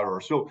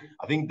acquirer. So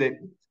I think that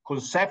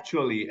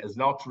conceptually has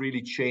not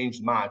really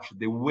changed much.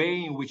 The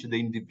way in which the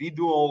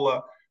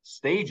individual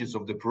stages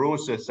of the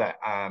process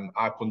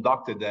are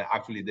conducted,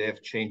 actually they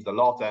have changed a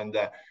lot, and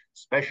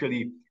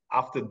especially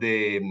after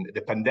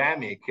the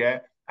pandemic.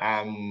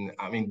 I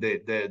mean,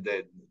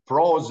 the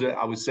pros,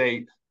 I would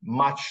say,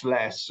 much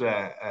less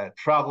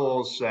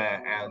travels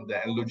and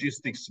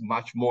logistics,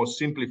 much more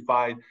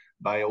simplified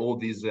by all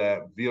these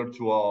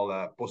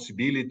virtual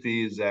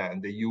possibilities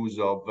and the use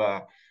of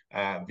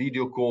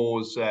video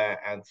calls,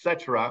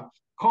 etc.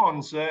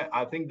 Cons,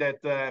 I think that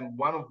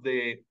one of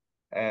the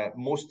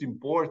most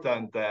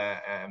important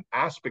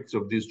aspects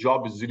of this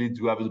job is really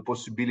to have the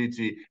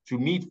possibility to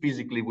meet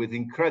physically with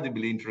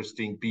incredibly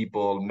interesting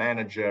people,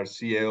 managers,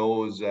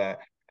 CEOs,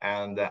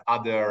 and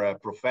other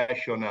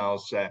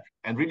professionals,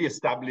 and really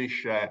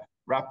establish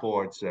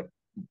rapports,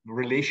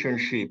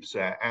 relationships,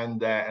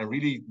 and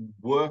really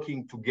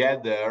working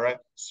together,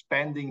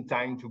 spending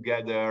time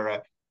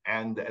together,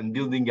 and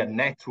building a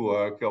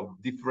network of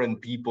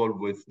different people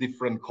with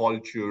different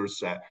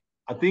cultures.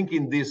 I think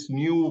in this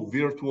new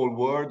virtual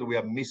world, we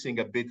are missing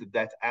a bit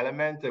that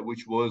element,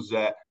 which was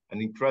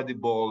an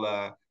incredible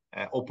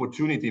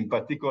opportunity, in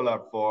particular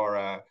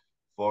for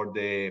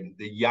the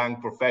young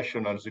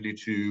professionals really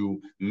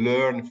to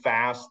learn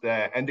fast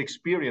and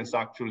experience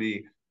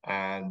actually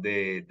and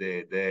the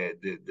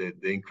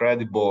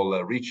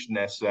incredible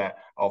richness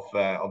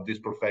of this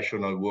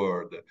professional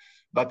world.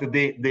 But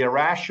the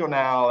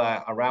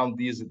rationale around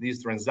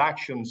these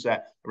transactions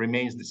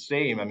remains the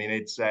same. I mean,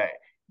 it's a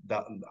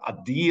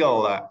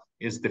deal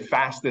is the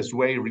fastest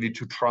way really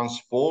to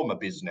transform a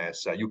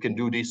business. You can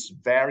do this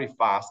very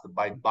fast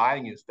by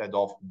buying instead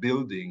of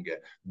building.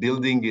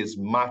 Building is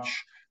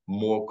much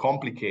more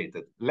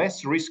complicated,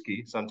 less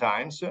risky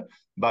sometimes,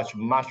 but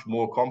much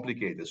more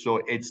complicated. So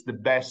it's the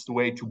best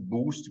way to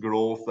boost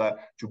growth,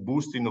 to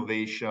boost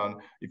innovation.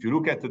 If you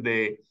look at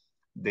the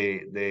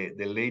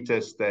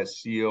latest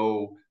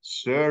CEO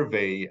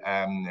survey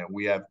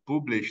we have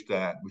published,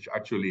 which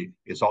actually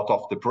is out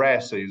of the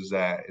press, is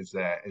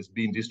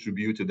being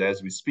distributed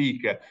as we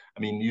speak. I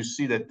mean, you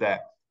see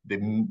that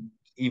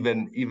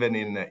even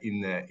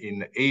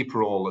in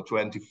April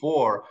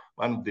 24,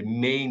 one of the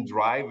main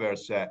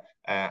drivers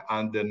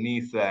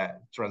underneath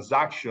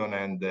transaction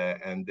and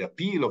the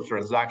appeal of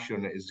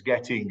transaction is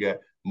getting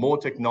more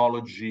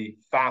technology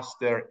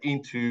faster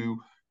into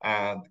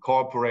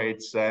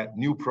corporates,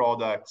 new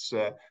products,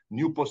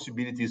 new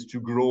possibilities to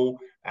grow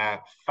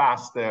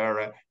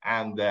faster.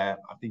 And I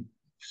think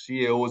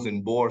CEOs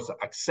and boards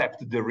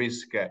accept the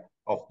risk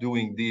of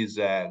doing these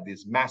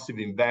massive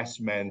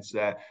investments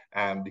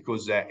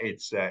because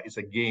it's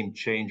a game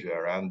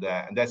changer. And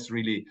that's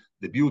really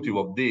the beauty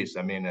of this.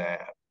 I mean, a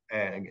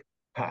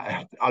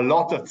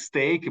lot at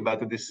stake,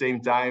 but at the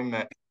same time,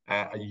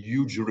 a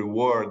huge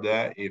reward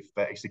if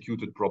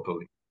executed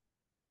properly.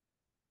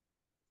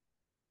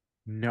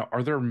 Now,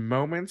 are there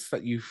moments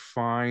that you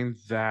find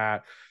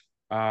that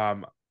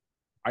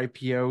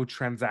IPO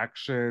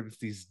transactions,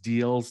 these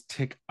deals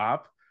tick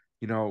up?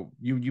 You know,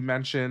 you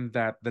mentioned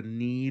that the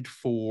need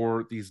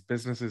for these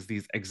businesses,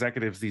 these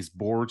executives, these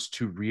boards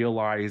to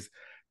realize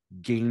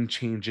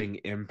game-changing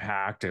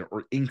impact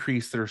or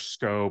increase their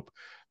scope.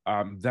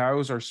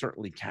 Those are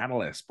certainly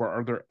catalysts, but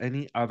are there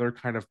any other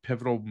kind of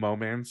pivotal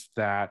moments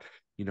that,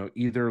 you know,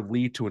 either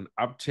lead to an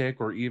uptick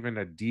or even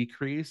a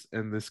decrease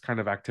in this kind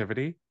of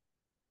activity?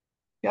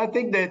 Yeah, I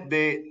think that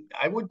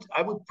I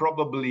would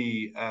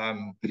probably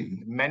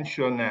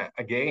mention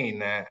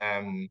again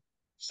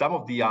some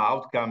of the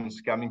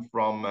outcomes coming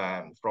from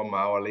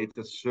our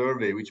latest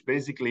survey, which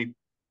basically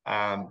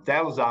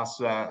tells us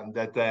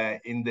that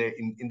in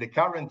the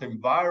current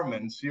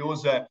environment,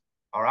 CEOs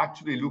are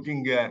actually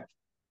looking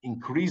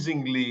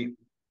increasingly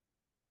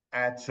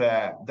at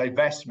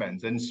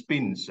divestments and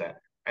spins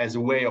as a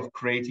way of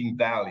creating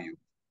value.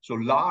 So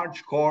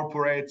large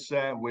corporates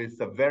with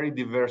a very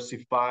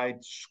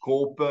diversified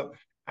scope,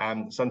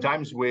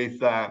 sometimes with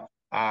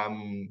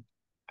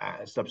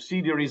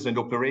subsidiaries and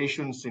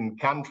operations in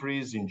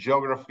countries, in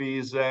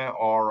geographies,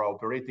 or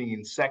operating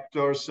in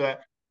sectors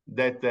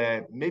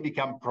that may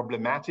become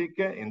problematic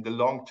in the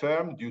long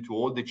term due to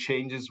all the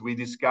changes we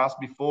discussed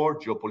before,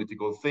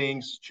 geopolitical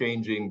things,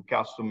 changing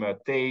customer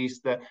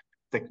taste,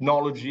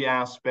 technology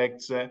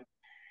aspects.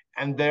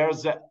 And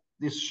there's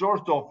this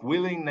sort of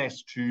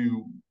willingness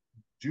to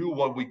do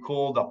what we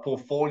call the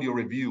portfolio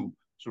review.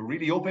 So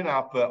really open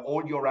up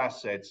all your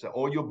assets,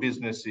 all your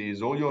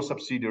businesses, all your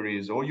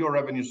subsidiaries, all your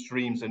revenue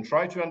streams, and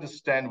try to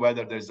understand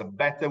whether there's a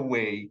better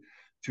way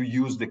to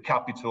use the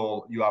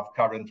capital you have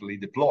currently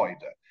deployed.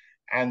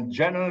 And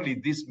generally,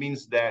 this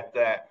means that,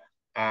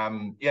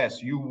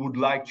 yes, you would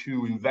like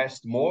to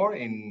invest more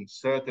in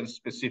certain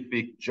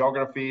specific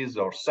geographies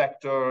or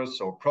sectors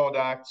or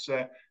products,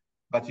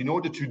 but in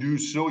order to do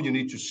so, you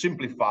need to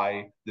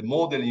simplify the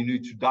model. You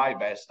need to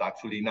divest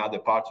actually in other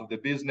parts of the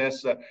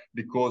business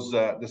because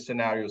the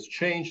scenarios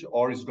change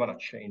or is going to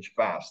change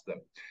fast.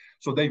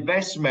 So the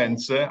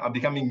investments are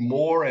becoming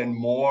more and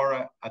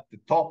more at the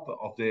top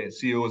of the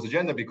CEO's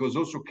agenda because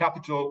also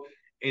capital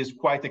is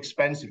quite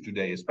expensive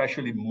today,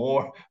 especially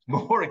more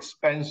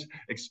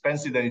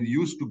expensive than it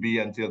used to be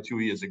until 2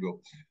 years ago.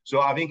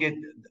 So I think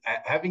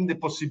having the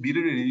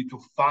possibility to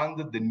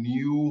fund the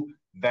new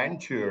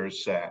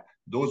ventures,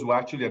 those who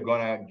actually are going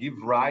to give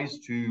rise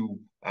to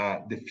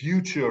the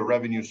future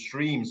revenue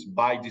streams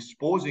by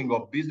disposing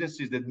of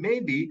businesses that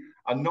maybe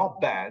are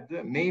not bad,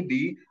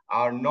 maybe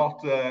are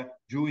not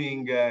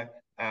doing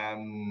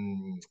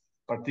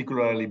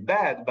particularly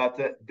bad, but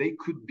they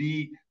could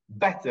be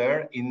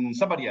better in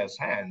somebody else's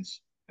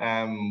hands,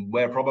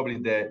 where probably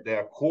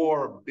their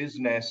core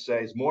business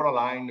is more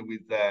aligned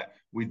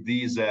with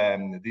these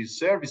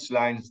service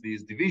lines,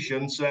 these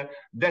divisions.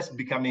 That's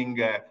becoming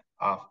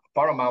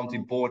paramount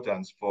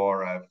importance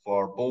for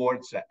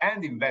boards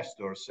and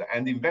investors,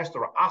 and investors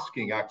are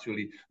asking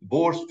actually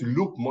boards to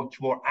look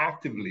much more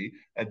actively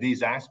at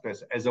these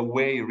aspects as a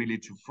way really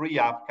to free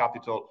up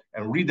capital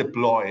and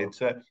redeploy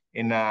it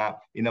in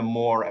a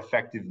more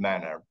effective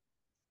manner.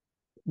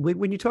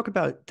 When you talk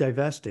about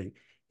divesting,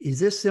 is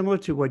this similar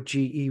to what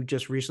GE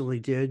just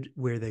recently did,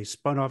 where they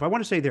spun off? I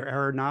want to say they're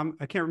aeronaut.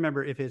 I can't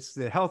remember if it's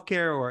the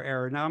healthcare or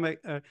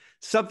aeronomic,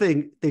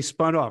 something they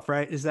spun off,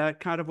 right? Is that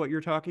kind of what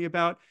you're talking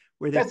about,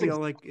 where they feel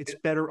like it's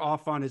better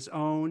off on its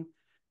own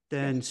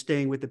than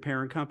staying with the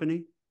parent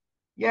company?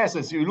 Yes,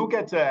 as you look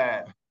at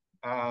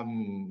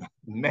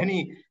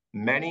many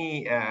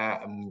many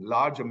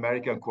large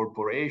American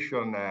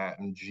corporation,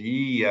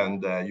 GE,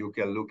 and you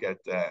can look at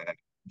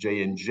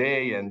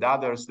J&J and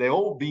others, they've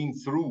all been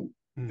through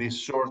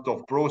this sort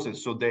of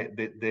process. So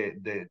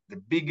the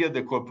bigger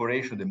the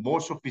corporation, the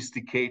more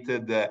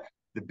sophisticated the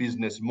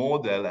business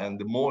model, and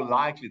the more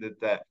likely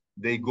that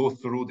they go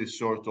through this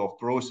sort of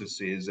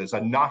processes as a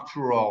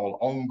natural,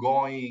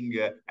 ongoing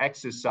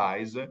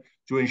exercise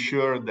to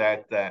ensure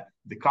that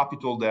the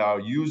capital they are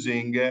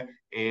using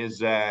is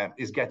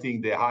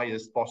getting the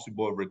highest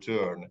possible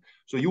return.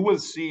 So you will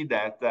see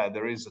that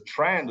there is a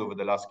trend over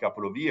the last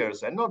couple of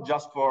years, and not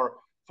just for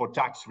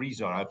tax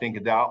reason. I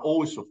think there are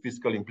also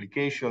fiscal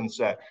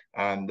implications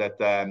and that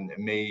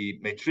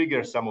may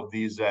trigger some of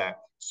these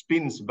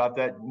spins. But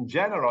in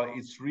general,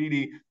 it's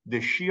really the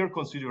sheer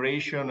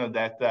consideration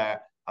that a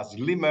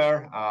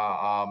slimmer,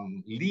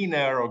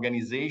 leaner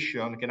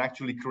organization can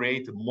actually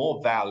create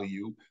more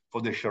value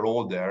for the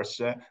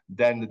shareholders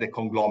than the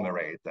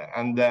conglomerate.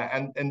 And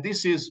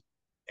this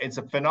it's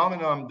a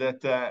phenomenon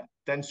that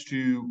tends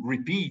to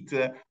repeat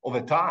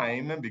over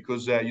time,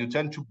 because you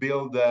tend to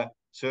build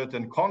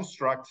certain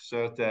constructs,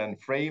 certain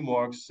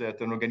frameworks,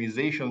 certain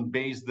organization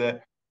based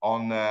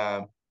on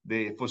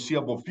the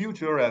foreseeable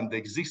future and the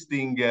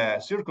existing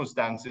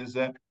circumstances.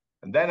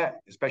 And then,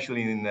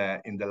 especially in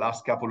the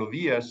last couple of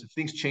years,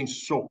 things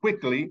change so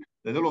quickly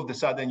that all of a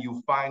sudden you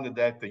find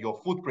that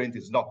your footprint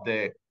is not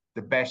the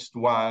best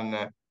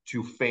one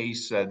to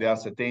face the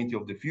uncertainty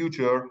of the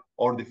future,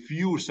 or the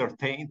few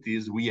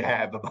certainties we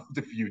have about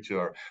the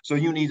future. So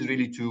you need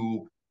really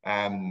to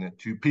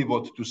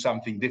pivot to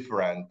something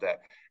different.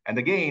 And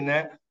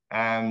again,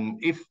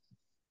 if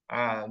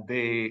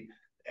the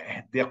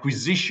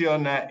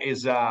acquisition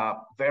is a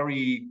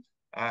very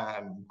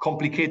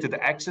complicated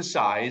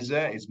exercise,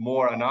 is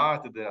more an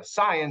art than a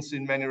science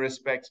in many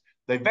respects,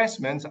 the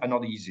investments are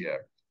not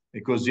easier,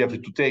 because you have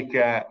to take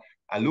a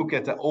look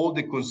at all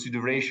the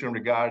consideration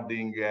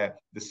regarding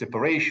the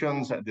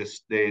separations,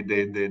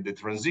 the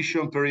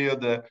transition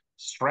period,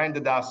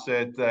 stranded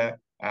asset,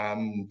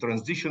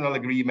 transitional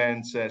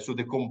agreements. So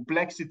the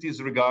complexities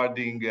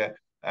regarding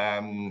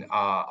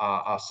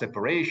a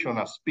separation,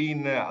 a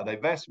spin, a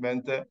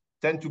divestment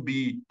tend to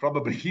be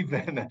probably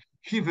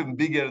even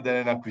bigger than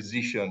an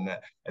acquisition.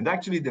 And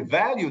actually the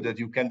value that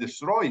you can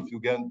destroy if you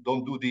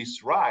don't do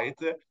this right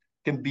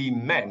can be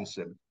immense.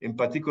 In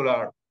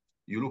particular,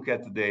 you look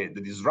at the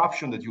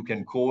disruption that you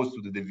can cause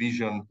to the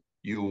division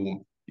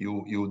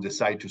you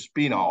decide to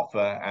spin off,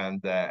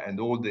 and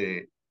all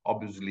the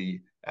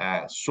obviously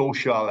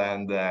social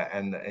and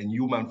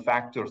human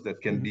factors that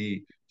can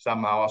be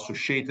somehow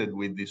associated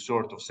with this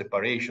sort of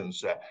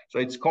separations. So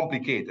it's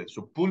complicated.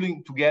 So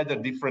pulling together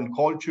different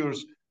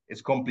cultures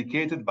is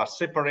complicated, but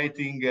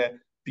separating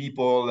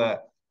people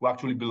who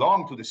actually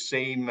belong to the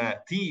same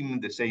team,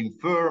 the same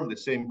firm, the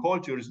same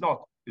culture is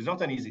not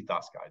an easy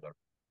task either.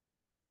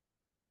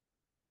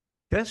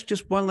 That's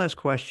just one last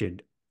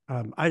question.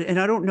 I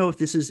don't know if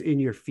this is in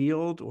your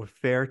field or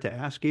fair to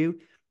ask you,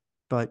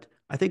 but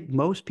I think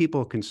most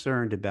people are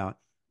concerned about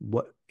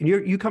and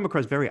you come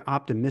across very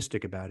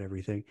optimistic about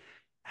everything.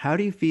 How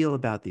do you feel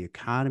about the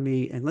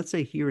economy? And let's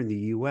say here in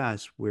the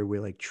US, where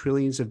we're like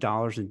trillions of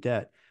dollars in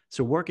debt.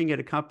 So working at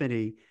a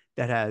company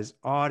that has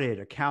audit,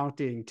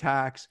 accounting,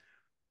 tax,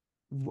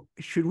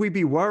 should we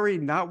be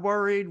worried, not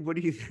worried? What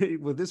do you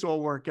think? Will this all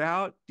work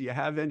out? Do you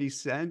have any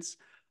sense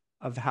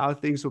of how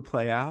things will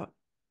play out?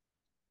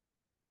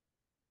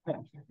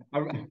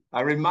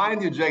 I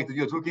remind you, Jake, that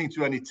you're talking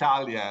to an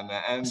Italian,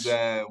 and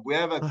we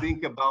have, I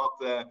think, about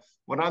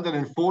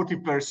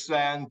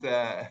 140%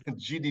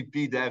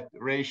 GDP debt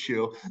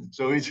ratio.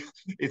 So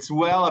it's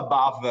well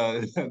above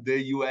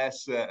the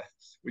US,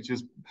 which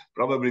is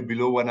probably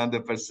below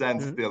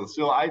 100% still.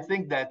 So I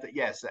think that,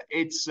 yes,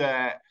 it's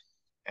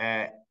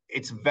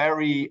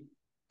very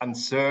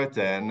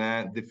uncertain.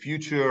 The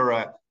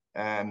future,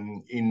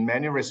 in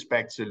many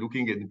respects,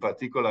 looking in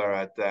particular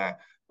at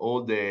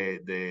all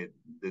the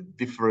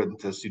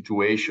different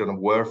situation of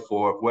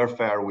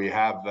warfare we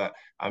have,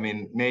 I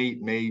mean,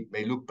 may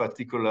look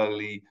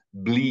particularly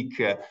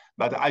bleak.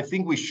 But I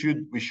think we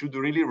should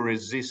really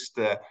resist,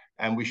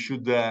 and we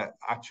should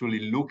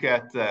actually look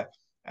at the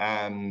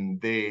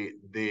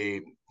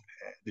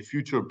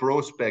future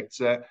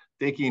prospects,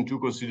 taking into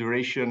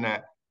consideration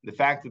the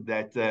fact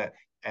that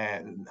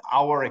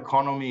our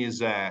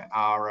economies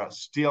are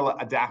still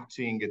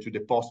adapting to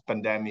the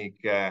post-pandemic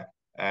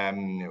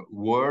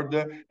world,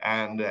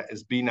 and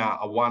has been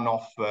a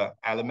one-off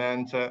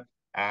element.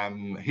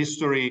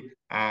 History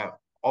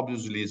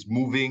obviously is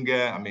moving.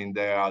 I mean,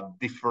 there are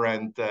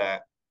different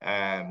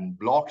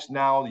blocks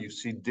now. You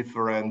see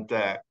different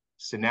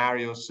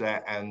scenarios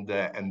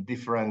and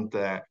different,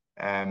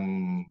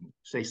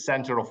 say,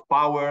 center of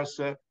powers.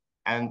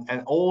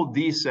 And all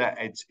this,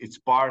 it's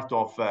part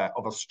of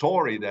a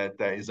story that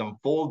is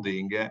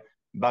unfolding.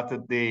 But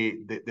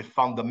the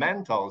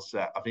fundamentals,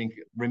 I think,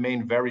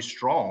 remain very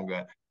strong.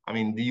 I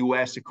mean, the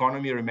US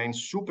economy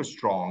remains super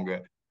strong.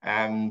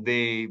 And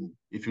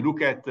if you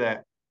look at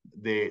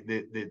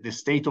the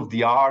state of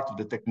the art of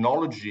the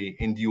technology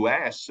in the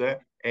US,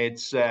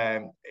 it's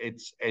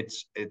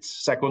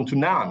second to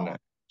none.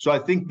 So I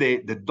think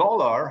the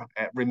dollar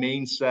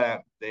remains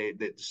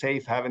the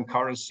safe haven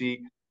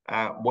currency,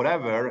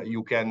 whatever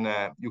you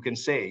can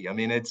say. I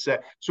mean, it's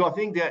so I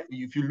think that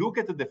if you look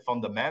at the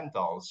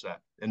fundamentals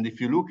and if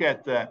you look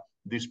at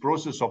this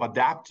process of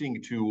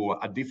adapting to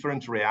a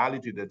different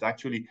reality that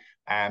actually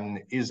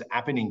is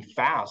happening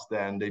fast,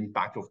 and the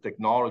impact of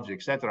technology,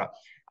 etc.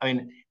 I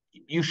mean,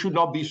 you should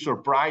not be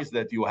surprised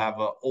that you have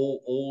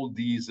all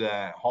these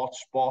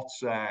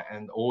hotspots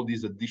and all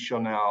these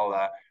additional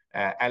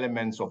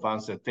elements of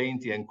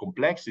uncertainty and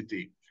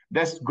complexity.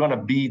 That's gonna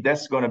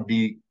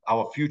be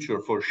our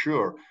future for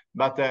sure.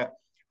 But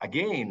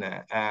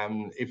again,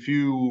 if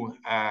you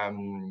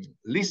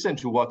listen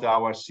to what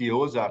our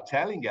CEOs are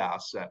telling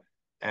us,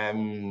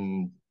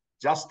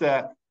 just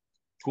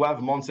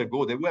 12 months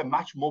ago, they were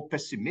much more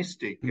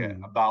pessimistic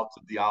about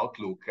the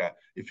outlook.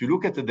 If you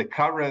look at the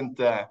current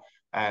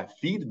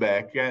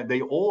feedback,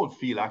 they all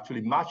feel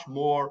actually much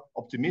more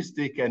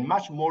optimistic, and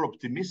much more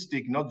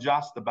optimistic, not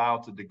just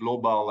about the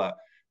global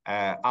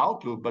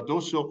outlook, but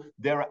also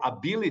their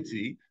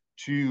ability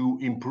to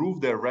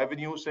improve their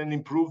revenues and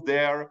improve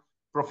their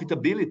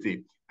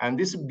profitability. And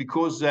this is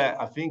because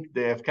I think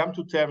they have come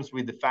to terms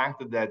with the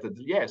fact that,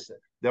 yes,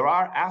 there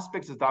are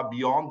aspects that are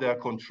beyond their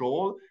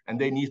control,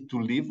 and they need to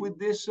live with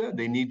this.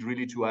 They need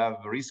really to have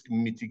risk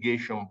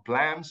mitigation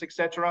plans,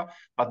 etc.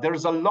 But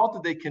there's a lot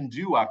that they can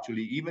do,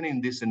 actually, even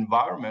in this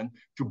environment,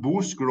 to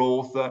boost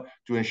growth,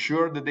 to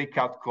ensure that they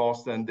cut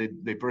costs and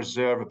they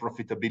preserve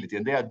profitability.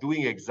 And they are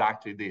doing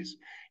exactly this.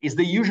 It's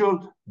the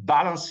usual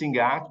balancing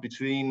act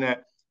between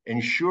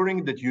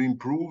ensuring that you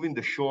improve in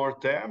the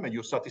short term and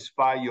you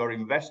satisfy your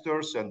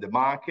investors and the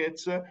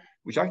markets,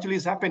 which actually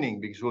is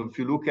happening. Because if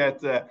you look at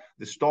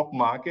the stock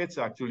markets,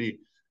 actually,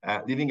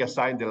 leaving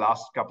aside the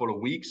last couple of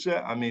weeks,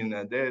 I mean,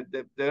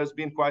 there's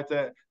been quite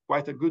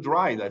a good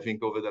ride, I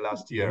think, over the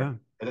last year. Yeah.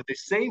 And at the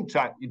same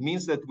time, it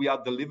means that we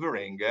are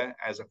delivering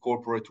as a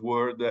corporate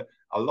world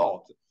a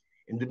lot.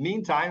 In the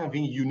meantime, I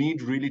think you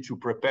need really to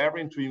prepare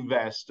and to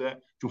invest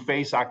to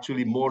face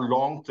actually more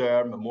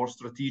long-term, more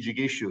strategic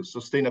issues,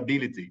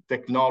 sustainability,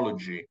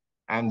 technology,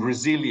 and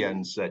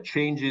resilience,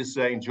 changes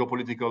in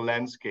geopolitical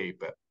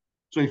landscape.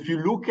 So if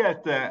you look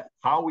at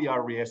how we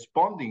are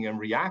responding and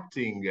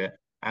reacting,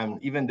 and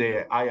even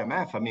the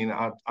IMF, I mean,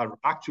 are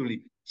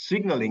actually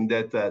signaling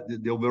that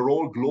the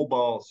overall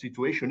global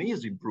situation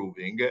is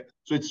improving.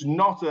 So it's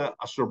not a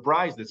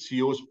surprise that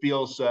CEOs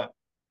feels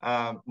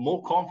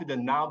more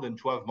confident now than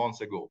 12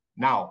 months ago.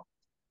 Now,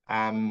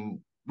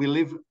 we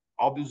live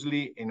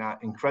obviously in an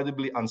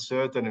incredibly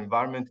uncertain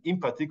environment, in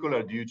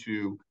particular due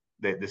to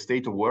the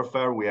state of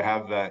warfare we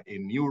have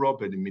in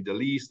Europe and the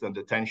Middle East, and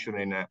the tension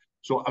in.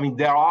 So, I mean,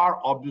 there are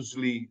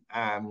obviously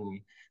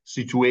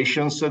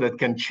situations that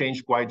can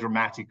change quite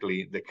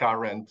dramatically the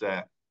current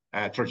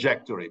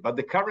trajectory. But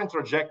the current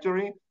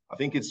trajectory, I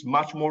think it's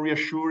much more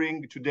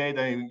reassuring today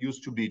than it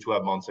used to be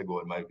 12 months ago,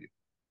 in my view.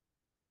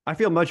 I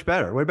feel much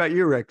better. What about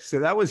you, Rick? So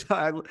that was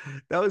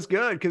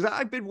good, because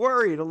I've been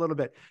worried a little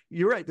bit.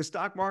 You're right. The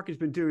stock market's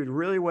been doing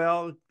really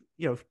well.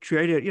 You know,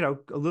 traded, you know,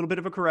 a little bit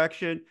of a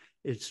correction.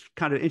 It's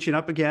kind of inching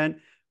up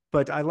again.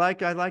 But I like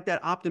that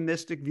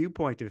optimistic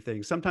viewpoint of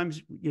things.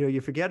 Sometimes, you know, you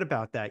forget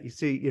about that.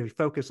 You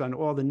focus on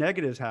all the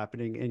negatives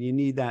happening, and you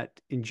need that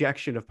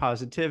injection of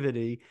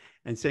positivity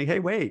and saying, hey,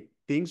 wait,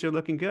 things are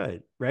looking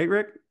good. Right,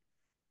 Rick?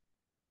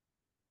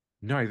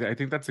 No, I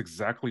think that's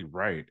exactly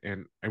right.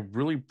 And I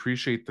really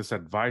appreciate this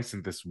advice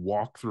and this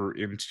walkthrough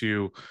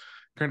into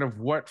kind of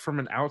what, from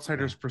an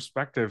outsider's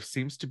perspective,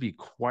 seems to be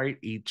quite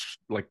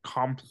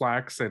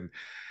complex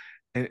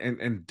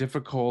and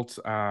difficult,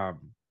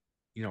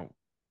 you know,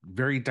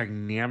 very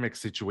dynamic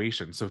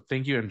situation. So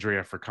thank you,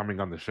 Andrea, for coming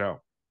on the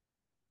show.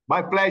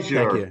 My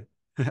pleasure.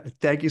 Thank you.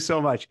 Thank you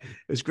so much. It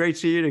was great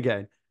seeing you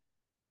again.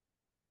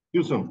 See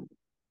you soon.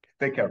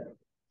 Take care.